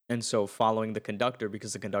 And so, following the conductor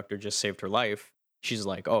because the conductor just saved her life, she's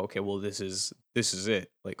like, "Oh, okay, well, this is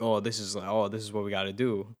it. Like, oh, this is what we got to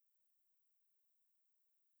do."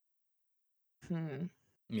 hmm,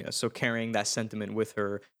 Yeah. So carrying that sentiment with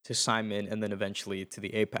her to Simon and then eventually to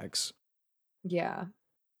the apex. yeah,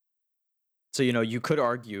 So, you could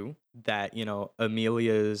argue that,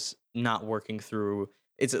 Amelia's not working through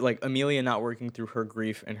it's like Amelia not working through her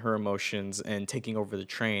grief and her emotions and taking over the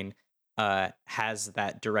train has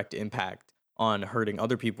that direct impact on hurting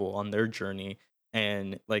other people on their journey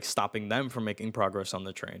and like stopping them from making progress on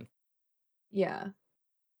the train. yeah,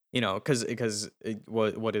 Because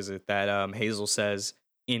what is it that Hazel says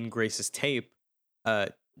in Grace's tape uh,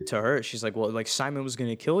 to her? She's like, "Well, like Simon was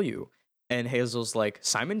gonna kill you," and Hazel's like,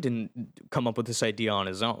 "Simon didn't come up with this idea on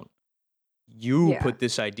his own. You yeah. put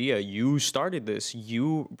this idea. You started this.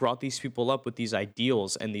 You brought these people up with these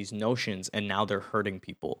ideals and these notions, and now they're hurting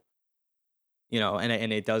people."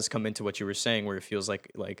 and it does come into what you were saying, where it feels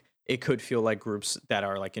like it could feel like groups that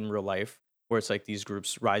are like in real life, where it's like these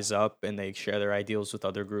groups rise up and they share their ideals with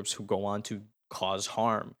other groups who go on to cause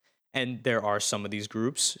harm. And there are some of these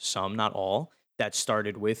groups, some not all, that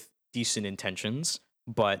started with decent intentions,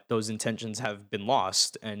 but those intentions have been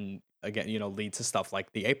lost and again, lead to stuff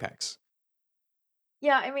like the Apex.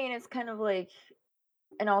 Yeah, I mean, it's kind of like,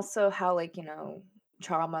 and also how, like,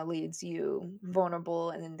 trauma leaves you vulnerable,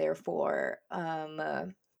 and then therefore,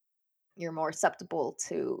 you're more susceptible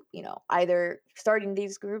to, either starting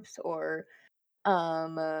these groups or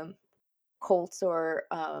um, uh, cults, or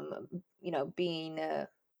being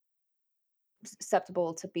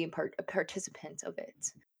susceptible to being a participant of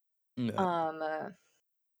it. Yeah. Um, uh,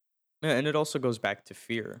 Yeah, and it also goes back to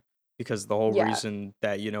fear because the whole yeah, reason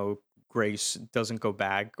that, Grace doesn't go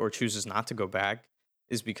back or chooses not to go back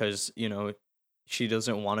is because, she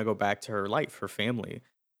doesn't want to go back to her life, her family,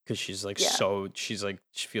 because yeah, she's like,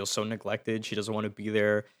 she feels so neglected. She doesn't want to be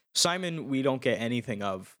there. Simon, we don't get anything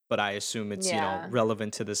of, but I assume it's, yeah.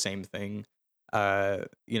 relevant to the same thing.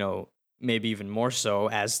 Maybe even more so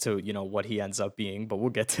as to, what he ends up being, but we'll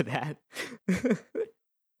get to that.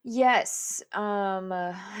 Yes,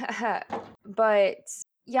 but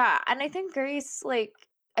yeah, and I think Grace, like,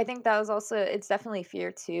 I think that was also, it's definitely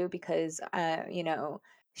fear too, because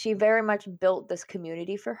she very much built this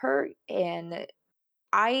community for her, and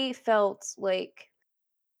I felt like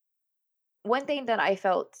one thing that I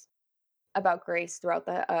felt about Grace throughout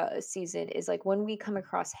the season is, like, when we come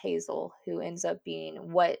across Hazel, who ends up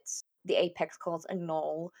being what the Apex calls a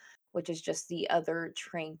null, which is just the other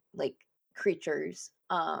trained, like, creatures.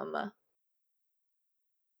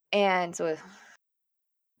 And so,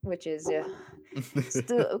 which is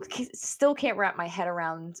still can't wrap my head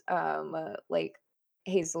around, like,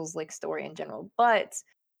 Hazel's, like, story in general. But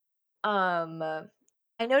um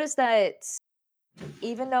I noticed that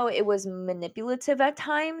even though it was manipulative at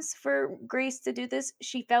times for Grace to do this,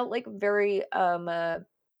 she felt like very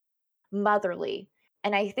motherly.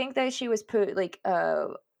 And I think that she was put, like, I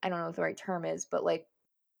don't know what the right term is, but, like,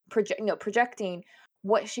 projecting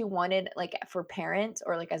what she wanted, like, for parent,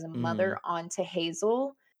 or, like, as a Mm. mother, onto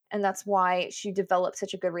Hazel, and that's why she developed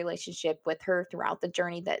such a good relationship with her throughout the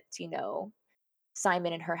journey that,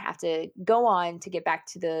 Simon and her have to go on to get back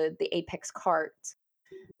to the Apex cart.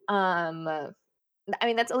 Um, I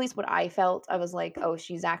mean, that's at least what I felt. I was like, "Oh,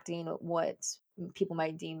 she's acting what people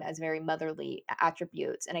might deem as very motherly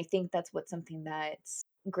attributes," and I think that's what something that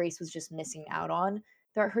Grace was just missing out on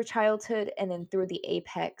throughout her childhood, and then through the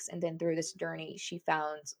Apex, and then through this journey, she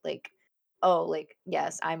found, like, "Oh, like,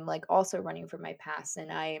 yes, I'm, like, also running from my past,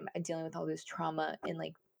 and I'm dealing with all this trauma and,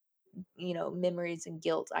 like, memories and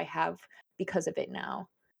guilt I have because of it now,"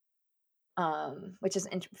 which is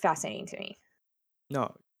fascinating to me.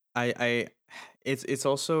 No, I it's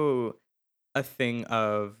also a thing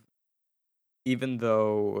of even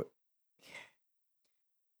though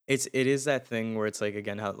it is that thing where it's like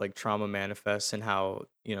again how like trauma manifests and how,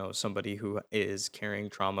 somebody who is carrying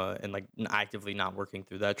trauma and like actively not working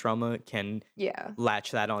through that trauma can Yeah.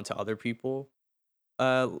 latch that onto other people.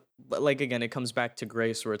 But like again, it comes back to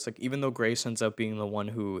Grace where it's like even though Grace ends up being the one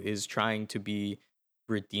who is trying to be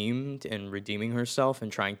redeemed and redeeming herself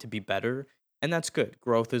and trying to be better, and that's good.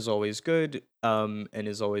 Growth is always good, and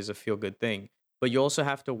is always a feel good thing. But you also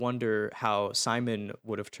have to wonder how Simon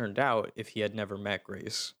would have turned out if he had never met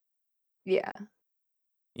Grace, Yeah.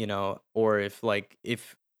 or if like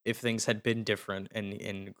if things had been different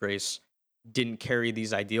and Grace didn't carry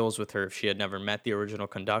these ideals with her if she had never met the original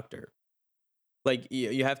conductor. Like,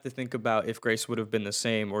 you have to think about if Grace would have been the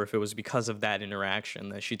same or if it was because of that interaction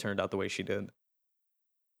that she turned out the way she did.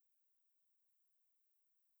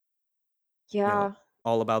 You know, Yeah.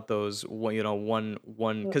 all about those one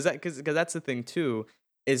Mm, because that's the thing too,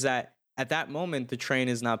 is that at that moment, the train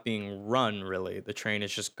is not being run really, the train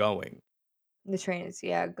is just going. the train is,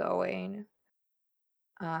 yeah, going.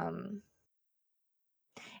 Um,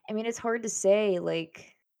 I mean, it's hard to say,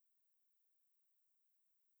 like,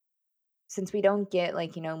 since we don't get,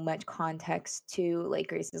 like, much context to, like,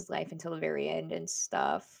 Grace's life until the very end and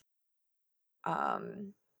stuff.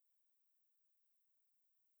 Um,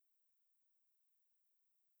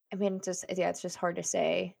 I mean, yeah, it's just hard to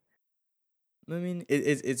say. I mean,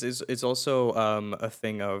 it's also, a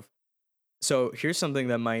thing of so here's something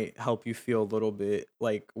that might help you feel a little bit,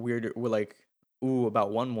 like, weird like, "Ooh,"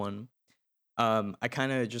 about 1-1. I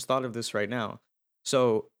kinda just thought of this right now.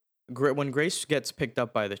 So, when Grace gets picked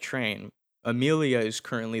up by the train, Amelia is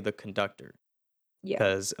currently the conductor Yeah.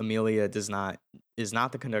 because Amelia is not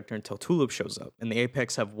the conductor until Tulip shows up, and the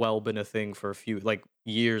Apex have well been a thing for a few, like,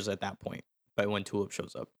 years at that point, by when Tulip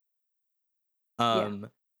shows up. Yeah. Um,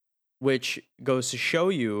 which goes to show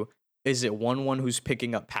you, is it one who's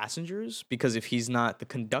picking up passengers? Because if he's not the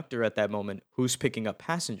conductor at that moment, who's picking up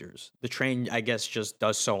passengers? The train, I guess, just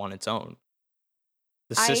does so on its own.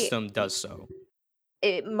 The I system does so.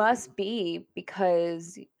 It must be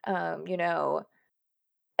because,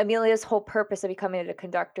 Amelia's whole purpose of becoming a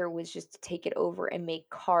conductor was just to take it over and make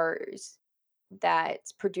cars that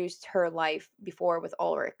produced her life before with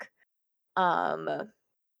Ulrich. Um,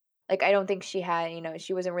 like, I don't think she had,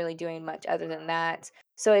 she wasn't really doing much other than that.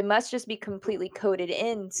 So it must just be completely coded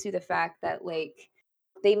into the fact that, like,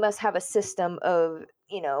 they must have a system of,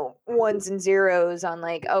 ones and zeros on,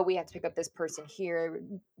 like, oh, we have to pick up this person here.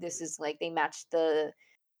 This is like they match the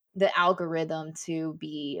algorithm to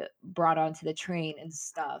be brought onto the train and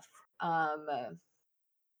stuff.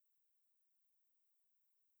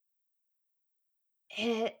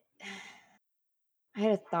 It I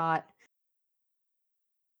had a thought.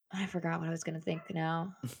 I forgot what I was gonna think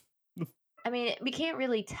now. I mean, we can't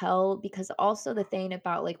really tell because also the thing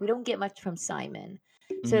about, like, we don't get much from Simon.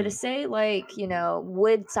 So to Mhm. say, like,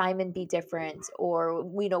 would Simon be different, or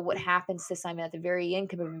we know what happens to Simon at the very end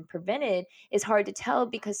could have been prevented is hard to tell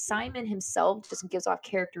because Simon himself just gives off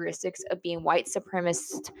characteristics of being white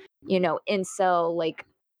supremacist, incel, like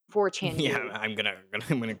 4chan Yeah, dude. I'm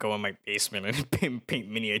gonna go in my basement and paint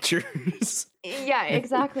miniatures Yeah,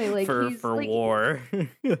 exactly. Like he's for like war.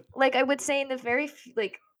 Like, I would say in the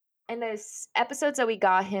in those episodes that we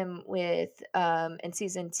got him with, in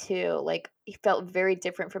season 2, like, he felt very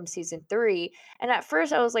different from season 3, and at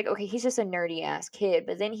first I was like, "Okay, he's just a nerdy ass kid,"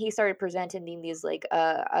 but then he started presenting these, like,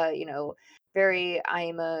 very,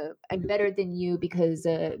 I'm better than you because,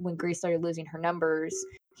 when Grace started losing her numbers,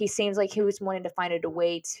 he seems like he was wanting to find a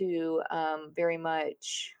way to, very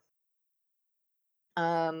much,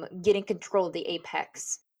 get in control of the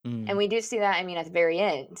Apex, and Mm. we do see that, I mean, at the very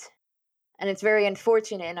end. And it's very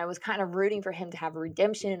unfortunate, and I was kind of rooting for him to have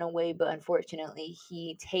redemption in a way, but unfortunately,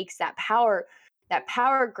 he takes that power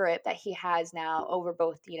grip that he has now over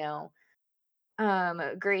both, Grace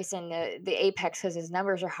and the Apex because his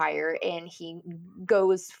numbers are higher, and he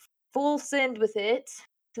goes full send with it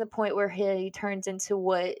to the point where he turns into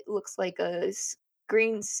what looks like a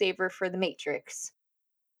screensaver for the Matrix,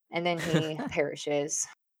 and then he perishes.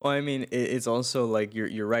 Well, I mean, it's also like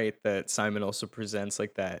you're right that Simon also presents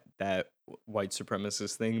like that white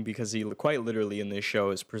supremacist thing because he quite literally in this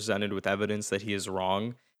show is presented with evidence that he is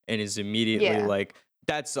wrong and is immediately Yeah. like,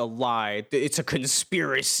 "That's a lie. It's a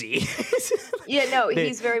conspiracy." Yeah, no, They-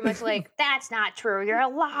 he's very much like, "That's not true, you're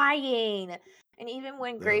lying." And even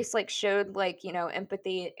when Yeah. Grace, like, showed, like,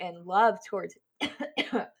 empathy and love towards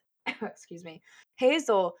excuse me,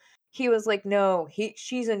 Hazel, he was like, "No,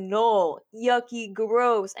 she's a null, yucky,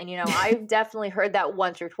 gross." And, I've definitely heard that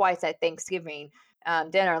once or twice at Thanksgiving,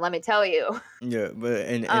 dinner, let me tell you. Yeah, but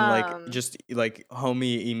and like Um, just like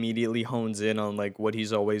homie immediately hones in on like what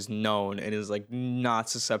he's always known and is like not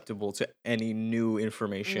susceptible to any new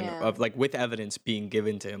information yeah, of like with evidence being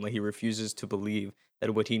given to him. Like he refuses to believe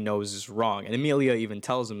that what he knows is wrong. And Amelia even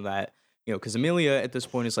tells him that, because Amelia at this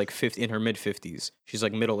point is like 50 in her mid 50s. She's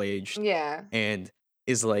like middle aged yeah, and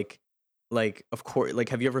is like of course like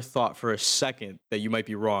have you ever thought for a second that you might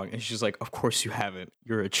be wrong? And she's like, "Of course you haven't.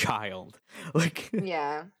 You're a child." Like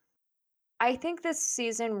yeah. I think this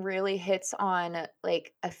season really hits on,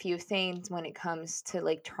 like, a few things when it comes to,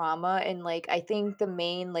 like, trauma, and, like, I think the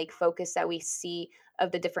main, like, focus that we see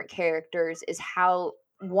of the different characters is how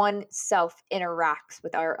one self interacts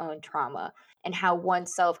with our own trauma, and how one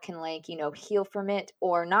self can, like, heal from it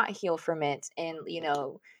or not heal from it, and,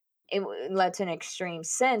 it led to an extreme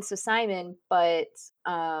sense of Simon, but,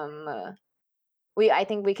 I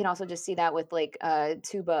think we can also just see that with, like,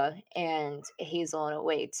 Tuba and Hazel in a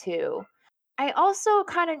way too. I also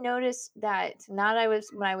kind of noticed that now that I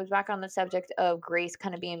was when I was back on the subject of Grace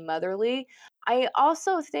kind of being motherly, I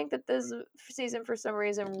also think that this season for some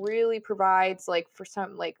reason really provides like for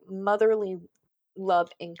some like motherly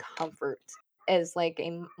love and comfort as like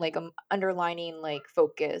a underlining like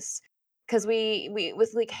focus. Cuz we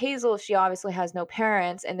with like Hazel, she obviously has no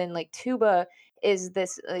parents, and then like Tuba is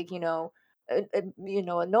this like a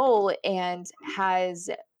knoll and had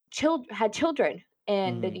children,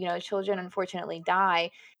 and mhm. children unfortunately die,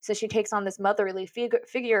 so she takes on this motherly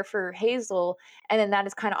figure for Hazel, and then that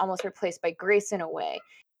is kind of almost replaced by Grace in a way.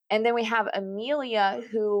 And then we have Amelia,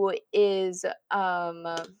 who is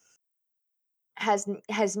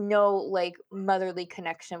has no like motherly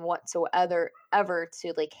connection whatsoever ever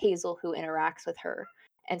to like Hazel, who interacts with her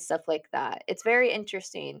and stuff like that. It's very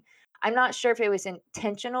interesting. I'm not sure if it was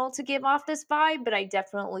intentional to give off this vibe, but I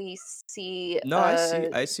definitely No,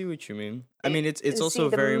 I see what you mean. I mean, it's see also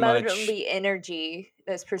the very much motherly energy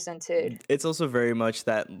that's presented. it's also very much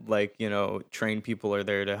that, like, trained people are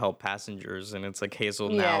there to help passengers, and it's like Hazel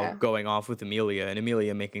now Yeah. going off with Amelia, and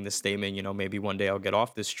Amelia making the statement, maybe one day I'll get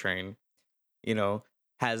off this train, you know,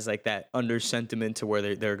 has like that under sentiment to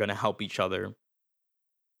where they're gonna help each other.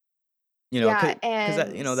 Yeah, Because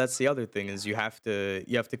that, and that's the other thing is you have to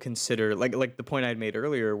consider, like the point I'd made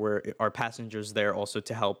earlier, where are passengers there also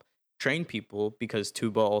to help train people, because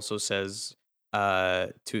Tuba also says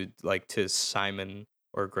to Simon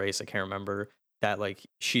or Grace, I can't remember, that like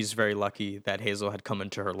she's very lucky that Hazel had come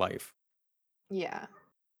into her life, yeah.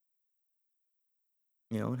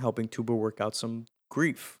 and helping Tuba work out some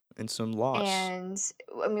grief and some loss. And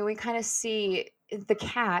I mean, we kind of see the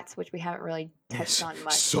cat, which we haven't really touched Yes, on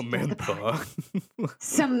much throughout the Samantha.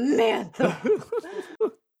 Samantha.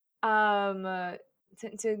 Um, uh,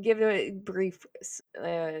 to give a brief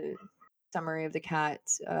summary of the cat,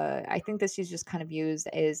 I think that she's just kind of used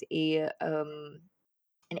as an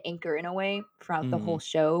anchor in a way throughout the whole Mhm.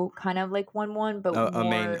 show, kind of like one, but A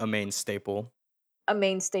main more a main staple. a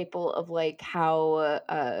main staple of like how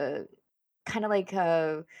kind of like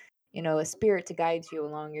a spirit to guide you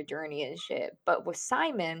along your journey and shit. But with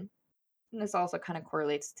Simon, and this also kind of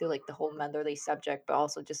correlates to like the whole motherly subject, but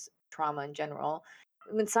also just trauma in general.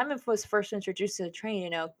 When Simon was first introduced to the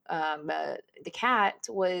train, the cat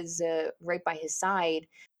was right by his side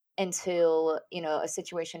until a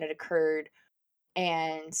situation had occurred,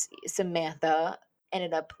 and Samantha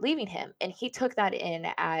ended up leaving him, and he took that in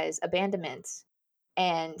as abandonment.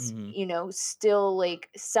 And Mhm. still like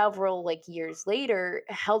several like years later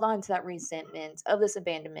held on to that resentment of this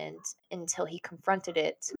abandonment until he confronted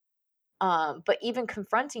it. But even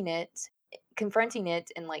confronting it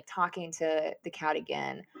and like talking to the cat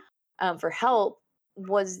again for help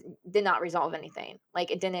was did not resolve anything.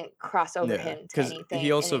 Like it didn't cross over Yeah, him to because he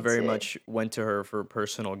anything and also very into much went to her for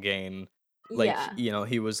personal gain. Like, yeah.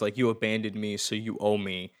 he was like, "You abandoned me, so you owe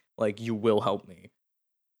me. Like, you will help me."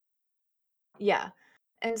 Yeah.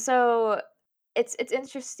 And so it's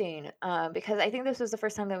interesting because I think this was the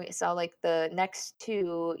first time that we saw like the next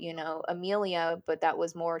to Amelia, but that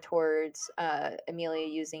was more towards Amelia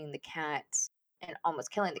using the cat and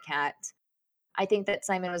almost killing the cat. I think that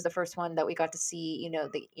Simon was the first one that we got to see,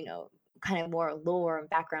 the kind of more lore and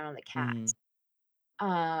background on the cat,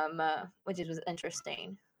 Mhm. which was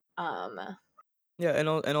interesting. Um, Yeah,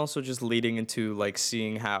 and also just leading into, like,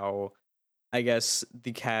 seeing how, I guess,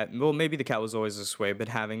 the cat, well, maybe the cat was always this way, but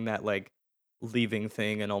having that, like, leaving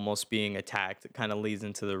thing and almost being attacked kinda leads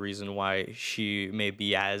into the reason why she may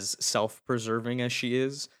be as self-preserving as she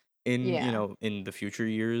is yeah, in the future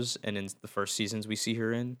years and in the first seasons we see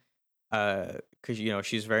her in. Because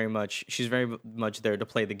she's very much there to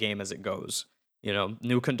play the game as it goes.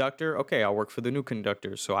 New conductor. Okay, I'll work for the new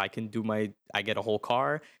conductor, so I get a whole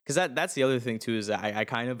car. Because that's the other thing too, is that I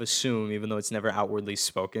kind of assume, even though it's never outwardly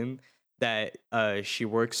spoken, that she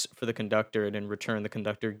works for the conductor, and in return, the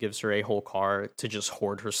conductor gives her a whole car to just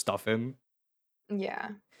hoard her stuff in.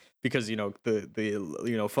 yeah. Because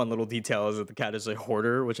the fun little detail is that the cat is a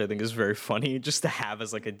hoarder, which I think is very funny just to have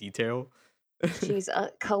as like a detail. She's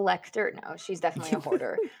a collector. No, she's definitely a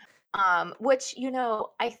hoarder. Which,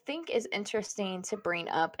 I think is interesting to bring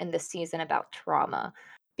up in this season about trauma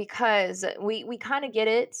because we kind of get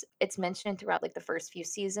it. It's mentioned throughout like the first few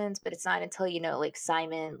seasons, but it's not until, like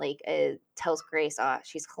Simon like tells Grace,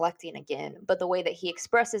 she's collecting again. But the way that he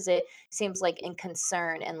expresses it seems like in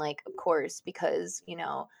concern and like, of course, because,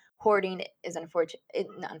 hoarding is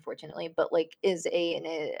not unfortunately, but like is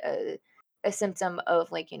a symptom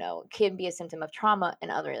of like, can be a symptom of trauma and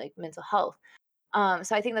other like mental health.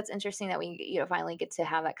 So I think that's interesting that we, finally get to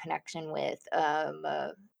have that connection with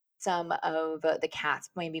some of the cats,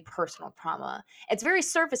 maybe personal trauma. It's very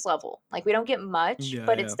surface level. Like we don't get much, Yeah,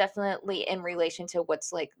 but it's yeah. definitely in relation to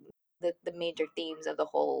what's like the major themes of the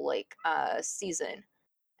whole like season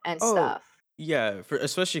and Oh, stuff. yeah, for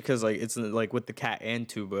especially because like, it's, like, with the cat and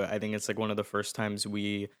Tuba, I think it's, like, one of the first times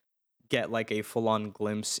we get, like, a full-on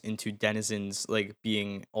glimpse into denizens, like,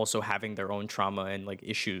 being also having their own trauma and, like,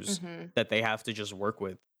 issues Hmm. that they have to just work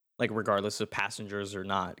with, like, regardless of passengers or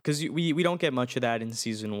not. Because we don't get much of that in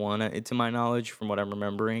season 1, to my knowledge, from what I'm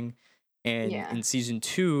remembering, and Yeah. in season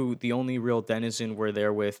 2, the only real denizen we're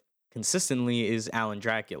there with consistently is Alan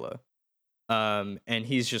Dracula. And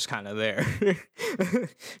he's just kind of there.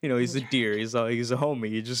 He's a deer. He's a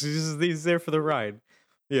homie. He's there for the ride.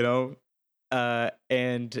 You know,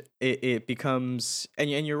 and it becomes, and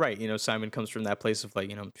you're right. Simon comes from that place of,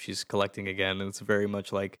 like, she's collecting again, and it's very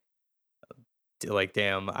much like like,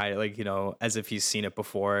 damn, I like, as if he's seen it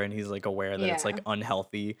before and he's like aware that it's like Yeah.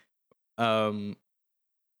 unhealthy. Um,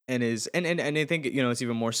 and I think it's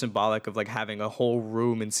even more symbolic of like having a whole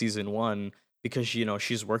room in season one because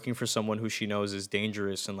she's working for someone who she knows is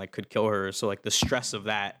dangerous and like could kill her. So like the stress of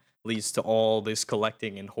that leads to all this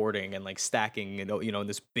collecting and hoarding and like stacking in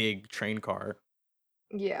this big train car.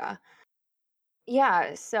 Yeah.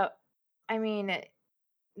 Yeah, so, I mean,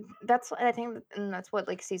 that's what I think, and that's what,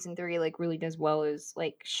 like, season 3, like, really does well is,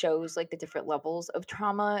 like, shows, like, the different levels of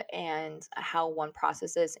trauma and how one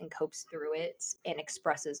processes and copes through it and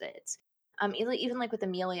expresses it. Even, like, with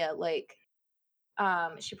Amelia, like,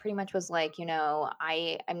 she pretty much was like,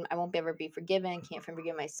 I won't ever be forgiven, can't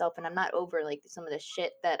forgive myself, and I'm not over, like, some of the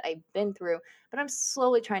shit that I've been through, but I'm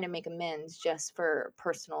slowly trying to make amends just for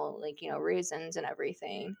personal, like, reasons and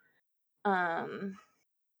everything. Um,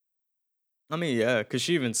 I mean, yeah, because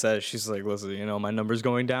she even says, she's like, listen, my number's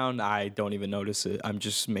going down. I don't even notice it. I'm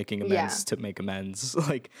just making yeah. amends to make amends,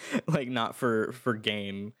 like not for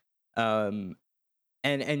gain. Um,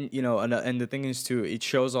 and the thing is too, it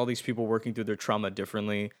shows all these people working through their trauma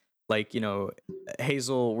differently. Like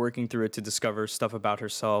Hazel working through it to discover stuff about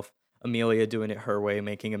herself. Amelia doing it her way,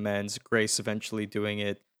 making amends. Grace eventually doing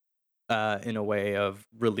it in a way of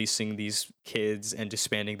releasing these kids and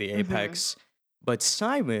disbanding the Mhm. Apex. But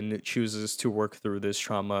Simon chooses to work through this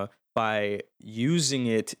trauma by using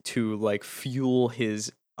it to like fuel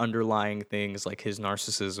his underlying things like his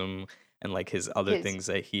narcissism and like his other His things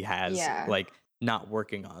that he has Yeah. like not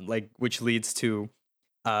working on, like, which leads to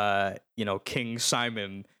King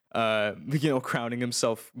Simon crowning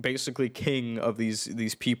himself basically king of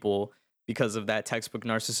these people because of that textbook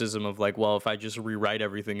narcissism of like, well, if I just rewrite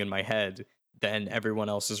everything in my head, then everyone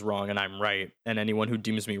else is wrong and I'm right, and anyone who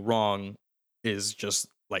deems me wrong is just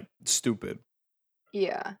like stupid.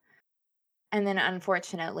 Yeah. And then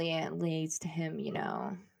unfortunately it leads to him,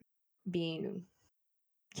 being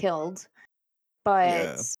killed. Yeah.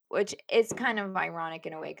 But which is kind of ironic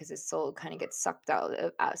in a way because his soul kind of gets sucked out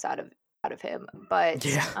of him. But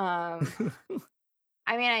Yeah.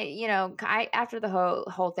 I mean, I after the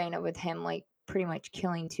whole thing with him like pretty much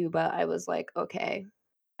killing Tuba, I was like, okay,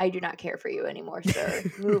 I do not care for you anymore, sir.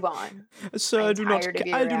 Move on. Sir, I'm tired of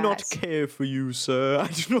I your do not ass. care for you, sir. I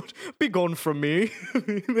do not be gone from me.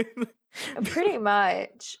 Pretty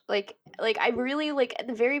much. Like I really like at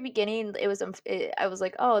the very beginning it was I was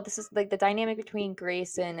like, "Oh, this is like the dynamic between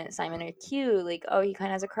Grace and Simon are cute." Like, "Oh, he kind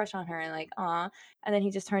of has a crush on her," and like, "Aw." And then he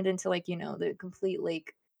just turned into like, the complete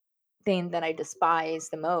like thing that I despise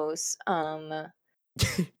the most. A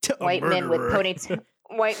White men with murderer.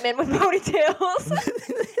 white men with ponytails.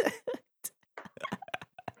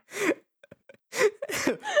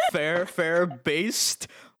 Fair, based,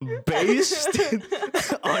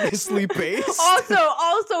 honestly based.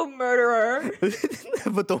 Also murderer.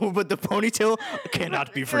 but the ponytail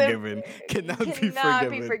cannot be forgiven. Cannot be Cannot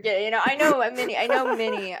be forgiven. forget. I know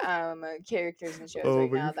many characters in shows Oh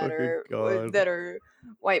right my now fucking god! that are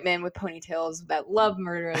white men with ponytails that love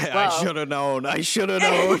murder as I well. should have known. I should have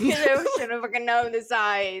known. Should have fucking known the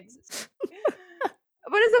sides.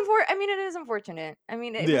 But I mean, it is unfortunate. I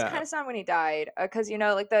mean, it was Yeah. kind of sad when he died because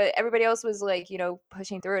like the everybody else was like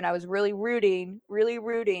pushing through, and I was really rooting,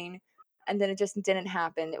 and then it just didn't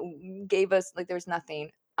happen. It gave us like there was nothing.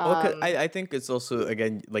 Well, 'cause I think it's also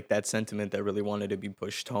again like that sentiment that really wanted to be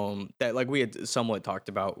pushed home that like we had somewhat talked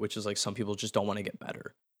about, which is like some people just don't want to get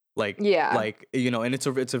better. Yeah, And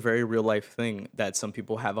it's a very real life thing that some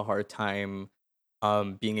people have a hard time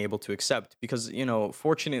being able to accept because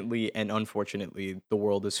fortunately and unfortunately the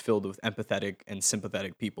world is filled with empathetic and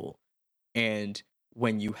sympathetic people, and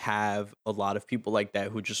when you have a lot of people like that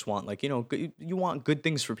who just want like you want good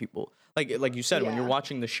things for people, like you said, when you're yeah,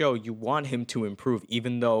 watching the show you want him to improve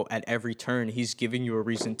even though at every turn he's giving you a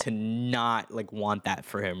reason to not like want that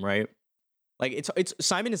for him, right? Like it's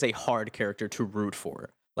Simon is a hard character to root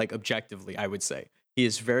for, like objectively I would say he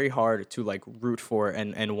is very hard to like root for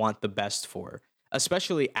and want the best for,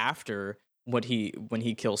 especially after what he when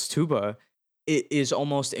he kills Tuba. It is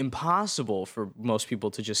almost impossible for most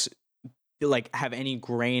people to just like have any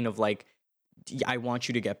grain of like I want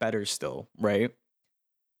you to get better still, right?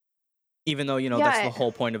 Even though that's the yeah.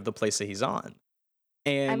 whole point of the place that he's on.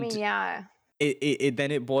 I mean, And yeah, it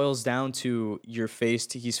then it boils down to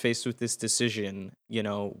he's faced with this decision,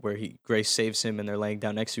 where he Grace saves him and they're laying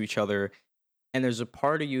down next to each other, and there's a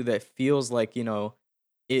part of you that feels like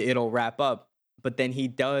it'll wrap up, but then he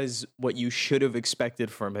does what you should have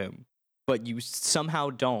expected from him, but you somehow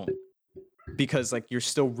don't because like you're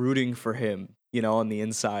still rooting for him on the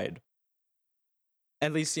inside.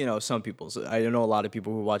 At least, some people's. I know a lot of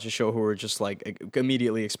people who watch a show who are just like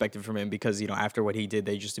immediately expected from him because, after what he did,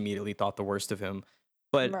 they just immediately thought the worst of him.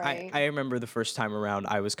 But I, Right. I remember the first time around,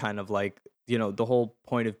 I was kind of like, the whole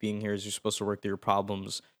point of being here is you're supposed to work through your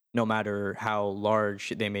problems, no matter how large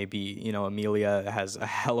they may be. Amelia has a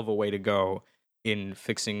hell of a way to go in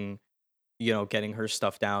fixing, getting her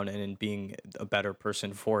stuff down and in being a better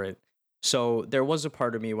person for it. So there was a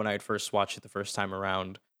part of me when I had first watched it the first time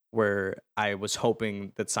around where I was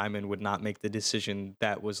hoping that Simon would not make the decision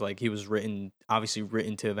that was like he was obviously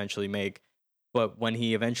written to eventually make. But when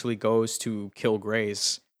he eventually goes to kill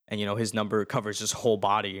Grace and, his number covers his whole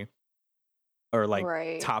body or like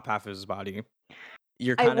Right. top half of his body,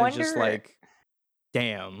 you're I kind of just wonder like,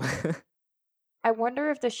 damn. I wonder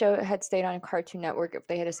if the show had stayed on Cartoon Network if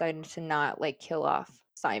they had decided to not like kill off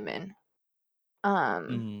Simon um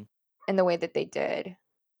Mm. in the way that they did.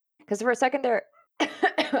 Because for a second there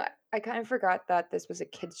I kind of forgot that this was a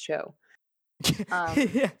kids show. Um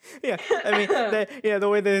Yeah, yeah. I mean, the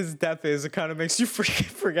way that his death is, it kind of makes you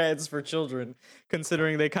forget it's for children,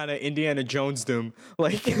 considering they kind of Indiana Jones them.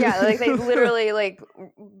 Like, Yeah, like they literally like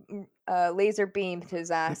laser beamed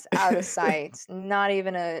his ass out of sight. Not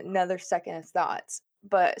even another second of thoughts.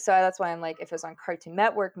 But so that's why I'm like, if it was on Cartoon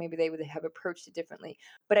Network, maybe they would have approached it differently.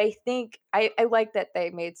 But I think I like that they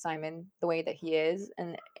made Simon the way that he is,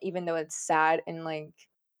 and even though it's sad and like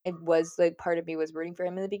it was like part of me was rooting for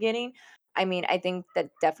him in the beginning. I mean, I think that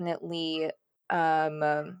definitely um,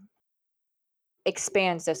 um,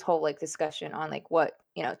 expands this whole like discussion on like what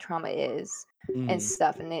trauma is and mm,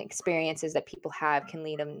 stuff, and the experiences that people have can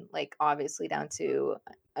lead them like obviously down to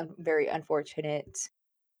very unfortunate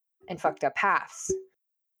and fucked up paths.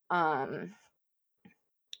 um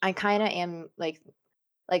I kind of am like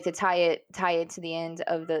to tie it to the end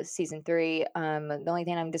of the season 3. The only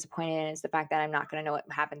thing I'm disappointed in is the fact that I'm not going to know what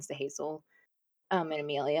happens to Hazel and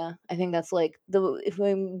Amelia. I think that's like the if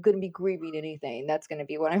I'm going to be grieving anything, that's going to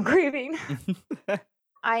be what I'm grieving.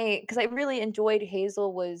 Because I really enjoyed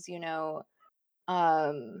Hazel was,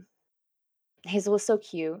 um, Hazel was so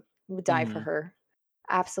cute. Would die for mm, her.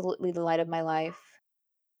 Absolutely the light of my life.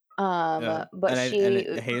 yeah. But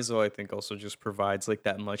And Hazel, I think, also just provides like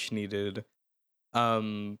that much needed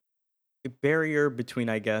um barrier between,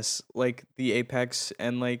 I guess, like the apex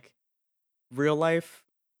and like real life.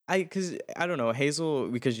 Because I don't know, Hazel,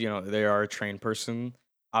 because they are a trained person.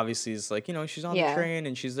 Obviously, is like she's on the yeah, train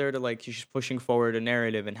and she's there to like she's pushing forward a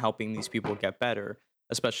narrative and helping these people get better,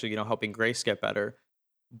 especially helping Grace get better.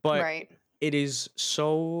 But right. it is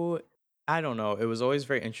so, I don't know. It was always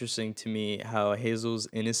very interesting to me how Hazel's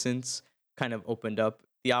innocence kind of opened up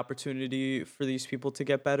the opportunity for these people to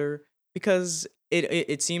get better because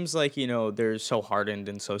it seems like they're so hardened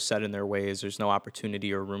and so set in their ways. There's no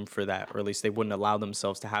opportunity or room for that, or at least they wouldn't allow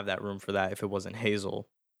themselves to have that room for that if it wasn't Hazel.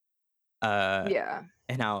 Uh, Yeah.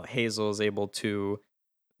 and how Hazel is able to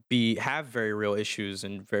have very real issues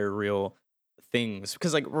and very real things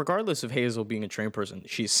because like regardless of Hazel being a trained person,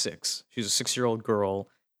 she's a 6-year-old girl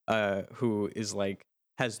who is like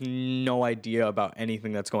has no idea about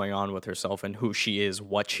anything that's going on with herself and who she is,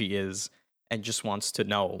 what she is, and just wants to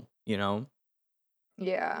know.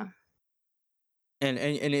 Yeah. And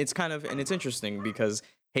it's kind of, and it's interesting because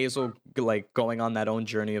Hazel like going on that own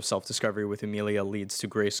journey of self-discovery with Amelia leads to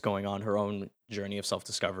Grace going on her own journey of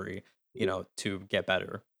self-discovery, to get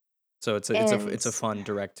better. So it's a And fun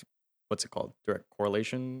direct, what's it called? Direct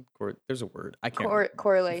correlation? There's a word. I can't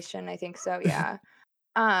correlation, I think so, remember.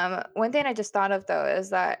 yeah. One thing I just thought of though is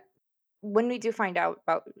that when we do find out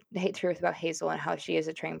about the truth about Hazel and how she is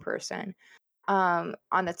a trained person, on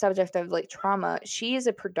the subject of like trauma, she is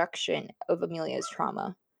a production of Amelia's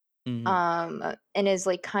trauma. Hmm. And is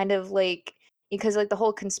like kind of like because like the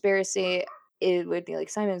whole conspiracy it would be like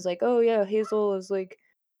Simon's like, oh yeah, Hazel is like,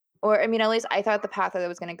 or I mean, at least I thought the path that I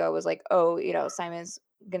was gonna go was like, oh, Simon's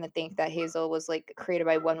gonna think that Hazel was like created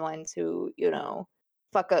by One to,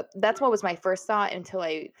 fuck up. That's what was my first thought until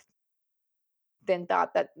I then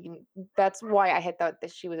thought that that's why I had thought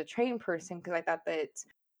that she was a trained person because I thought that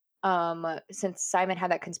since Simon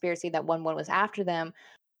had that conspiracy that One was after them,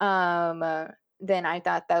 um, uh, then I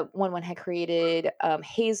thought that One had created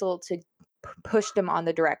Hazel to push them on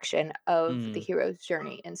the direction of the Mm. hero's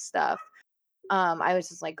journey and stuff. I was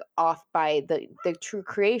just like off by the true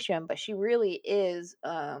creation, but she really is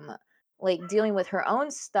like dealing with her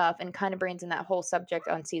own stuff and kind of brings in that whole subject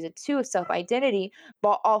on season 2 of self identity,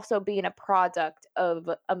 but also being a product of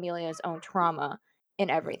Amelia's own trauma and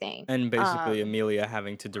Yeah. everything. And basically Amelia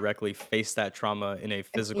having to directly face that trauma in a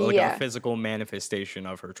physical, like a Yeah, physical manifestation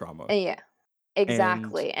of her trauma. yeah, And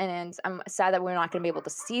exactly. And I'm sad that we're not going to be able to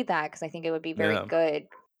see that because I think it would be very yeah, good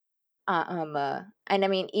And I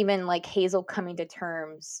mean, even like Hazel coming to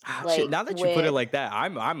terms Ah, shit, like now that you put it with like that,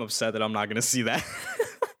 I'm upset that I'm not gonna see that.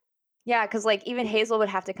 yeah, because like even Hazel would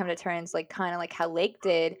have to come to terms like kind of like how Lake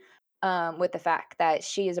did with the fact that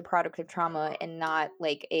she is a product of trauma and not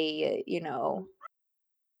like a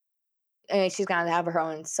she's gonna have her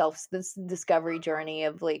own self this discovery journey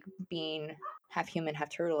of like being half human, half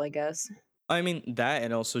turtle, I guess. I mean, that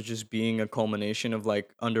and also just being a culmination of,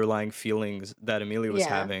 like, underlying feelings that Amelia was Yeah,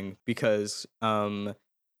 having because,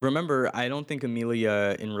 remember, I don't think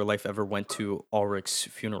Amelia in real life ever went to Ulrich's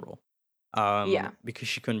funeral, yeah, because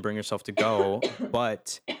she couldn't bring herself to go,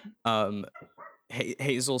 but, um,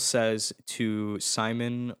 Hazel says to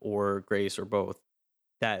Simon or Grace or both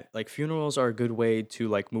that, like, funerals are a good way to,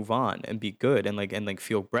 like, move on and be good and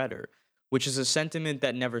feel better, which is a sentiment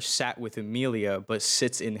that never sat with Amelia but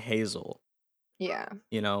sits in Hazel. yeah,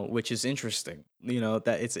 Which is interesting.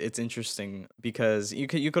 That it's interesting because you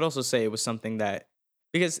could also say it was something that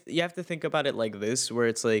because you have to think about it like this, where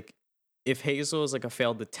it's like if Hazel is like a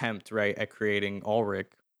failed attempt, right, at creating Ulrich,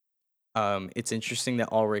 it's interesting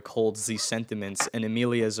that Ulrich holds these sentiments and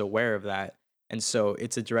Amelia is aware of that. And so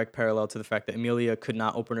it's a direct parallel to the fact that Amelia could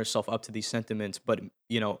not open herself up to these sentiments, but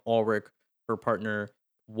Ulrich, her partner,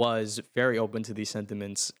 was very open to these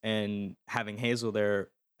sentiments, and having Hazel there,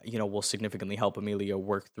 will significantly help Amelia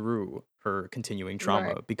work through her continuing right.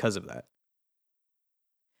 trauma because of that.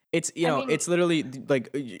 It's I mean, it's literally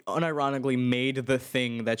like unironically made the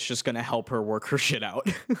thing that's just gonna help her work her shit out.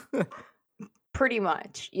 pretty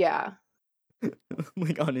much, yeah.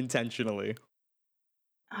 Like unintentionally.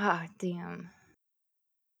 Ah, damn.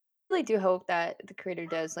 I really do hope that the creator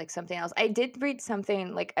does like something else. I did read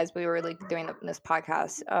something like as we were like doing this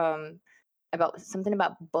podcast, about something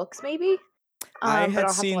about books, maybe. I But had I'll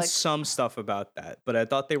have to seen like, some stuff about that, but I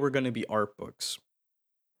thought they were gonna be art books.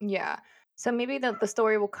 yeah. So maybe the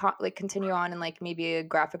story will like continue on in like maybe a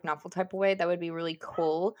graphic novel type of way. That would be really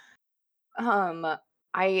cool. Um,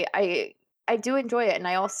 I I I do enjoy it, and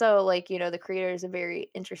I also like the creator is a very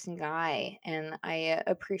interesting guy, and I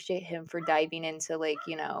appreciate him for diving into like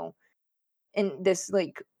in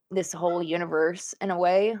this whole universe in a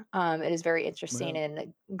way. It is very interesting Well,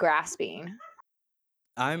 and grasping.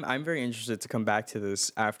 I'm very interested to come back to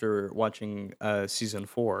this after watching season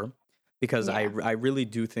 4 because Yeah, I really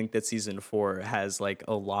do think that season 4 has like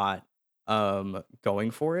a lot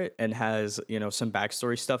going for it and has some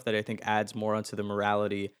backstory stuff that I think adds more onto the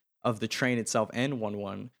morality of the train itself and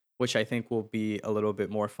 1-1, which I think will be a little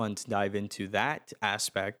bit more fun to dive into that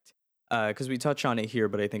aspect because we touch on it here,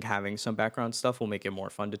 but I think having some background stuff will make it more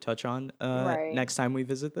fun to touch on right. next time we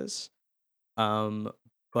visit this. Um,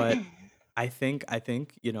 but I think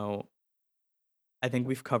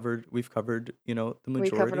we've covered the We covered a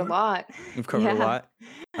majority. lot. We've covered a Yeah. lot.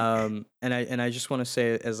 And I just want to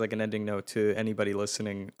say as like an ending note to anybody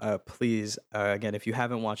listening, please, again, if you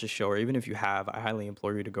haven't watched a show or even if you have, I highly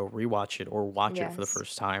implore you to go rewatch it or watch it for the Yes.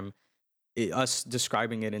 first time. Us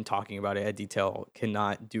describing it and talking about it at detail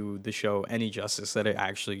cannot do the show any justice that it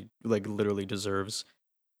actually like literally deserves.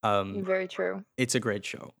 Um, Very true. it's a great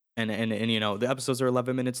show. And the episodes are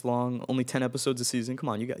 11 minutes long, only 10 episodes a season. Come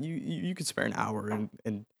on, you could spare an hour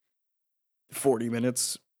and 40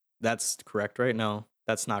 minutes. That's correct, right? No,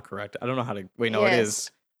 that's not correct. I don't know how to wait, no, it Yes.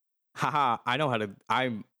 is. Haha, I know how to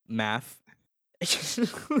I'm math.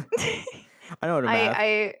 I know how to I math.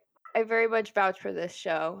 I I very much vouch for this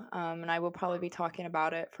show, and I will probably be talking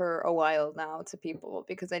about it for a while now to people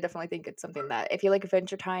because I definitely think it's something that if you like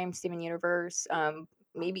Adventure Time, Steven Universe,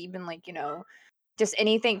 maybe even like just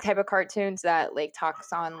anything type of cartoons that like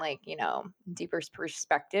talks on like deeper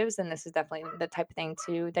perspectives, then this is definitely the type of thing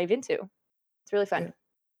to dive into. It's really Yeah.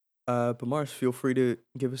 fun. But Mars, feel free to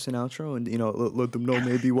give us an outro and let them know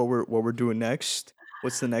maybe what we're doing next.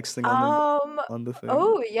 What's the next thing on the Um, on the thing?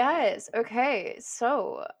 oh, yes. Okay.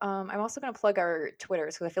 So, I'm also gonna plug our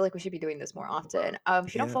Twitters because I feel like we should be doing this more often.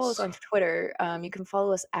 If you don't follow us Yes. on Twitter, you can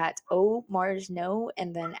follow us at O Mars No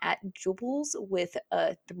and then at Joobles with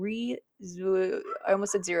I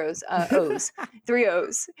almost said zeros, O's. Three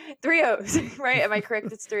O's. Three O's, right? Am I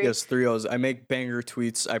correct? It's three. Yes, 3 O's. I make banger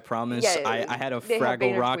tweets, I promise. Yeah, I had a they have Fraggle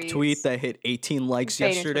banner Rock tweet tweets. that hit 18 likes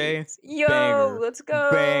Banner yesterday. tweets. Yo, Banger. let's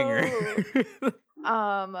Banger. go.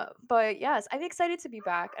 But yes, I'm excited to be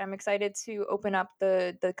back. I'm excited to open up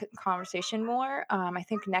the conversation more. I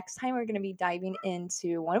think next time we're going to be diving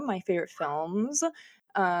into one of my favorite films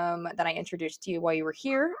that I introduced to you while you were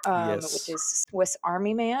here, which Yes. is Swiss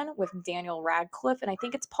Army Man with Daniel Radcliffe, and I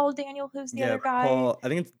think it's Paul Daniel who's the Yeah, other guy. Paul, I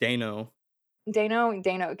think it's Dano. Dano,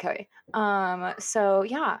 okay. So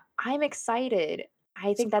yeah, I'm excited.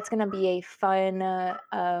 I think that's gonna be a fun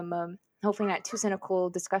hopefully not too cynical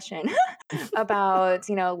discussion about,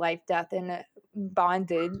 life, death, and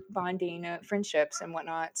bonding friendships and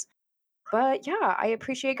whatnot. But yeah, I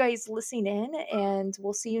appreciate you guys listening in, and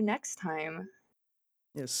we'll see you next time.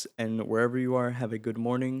 Yes, and wherever you are, have a good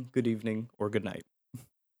morning, good evening, or good night.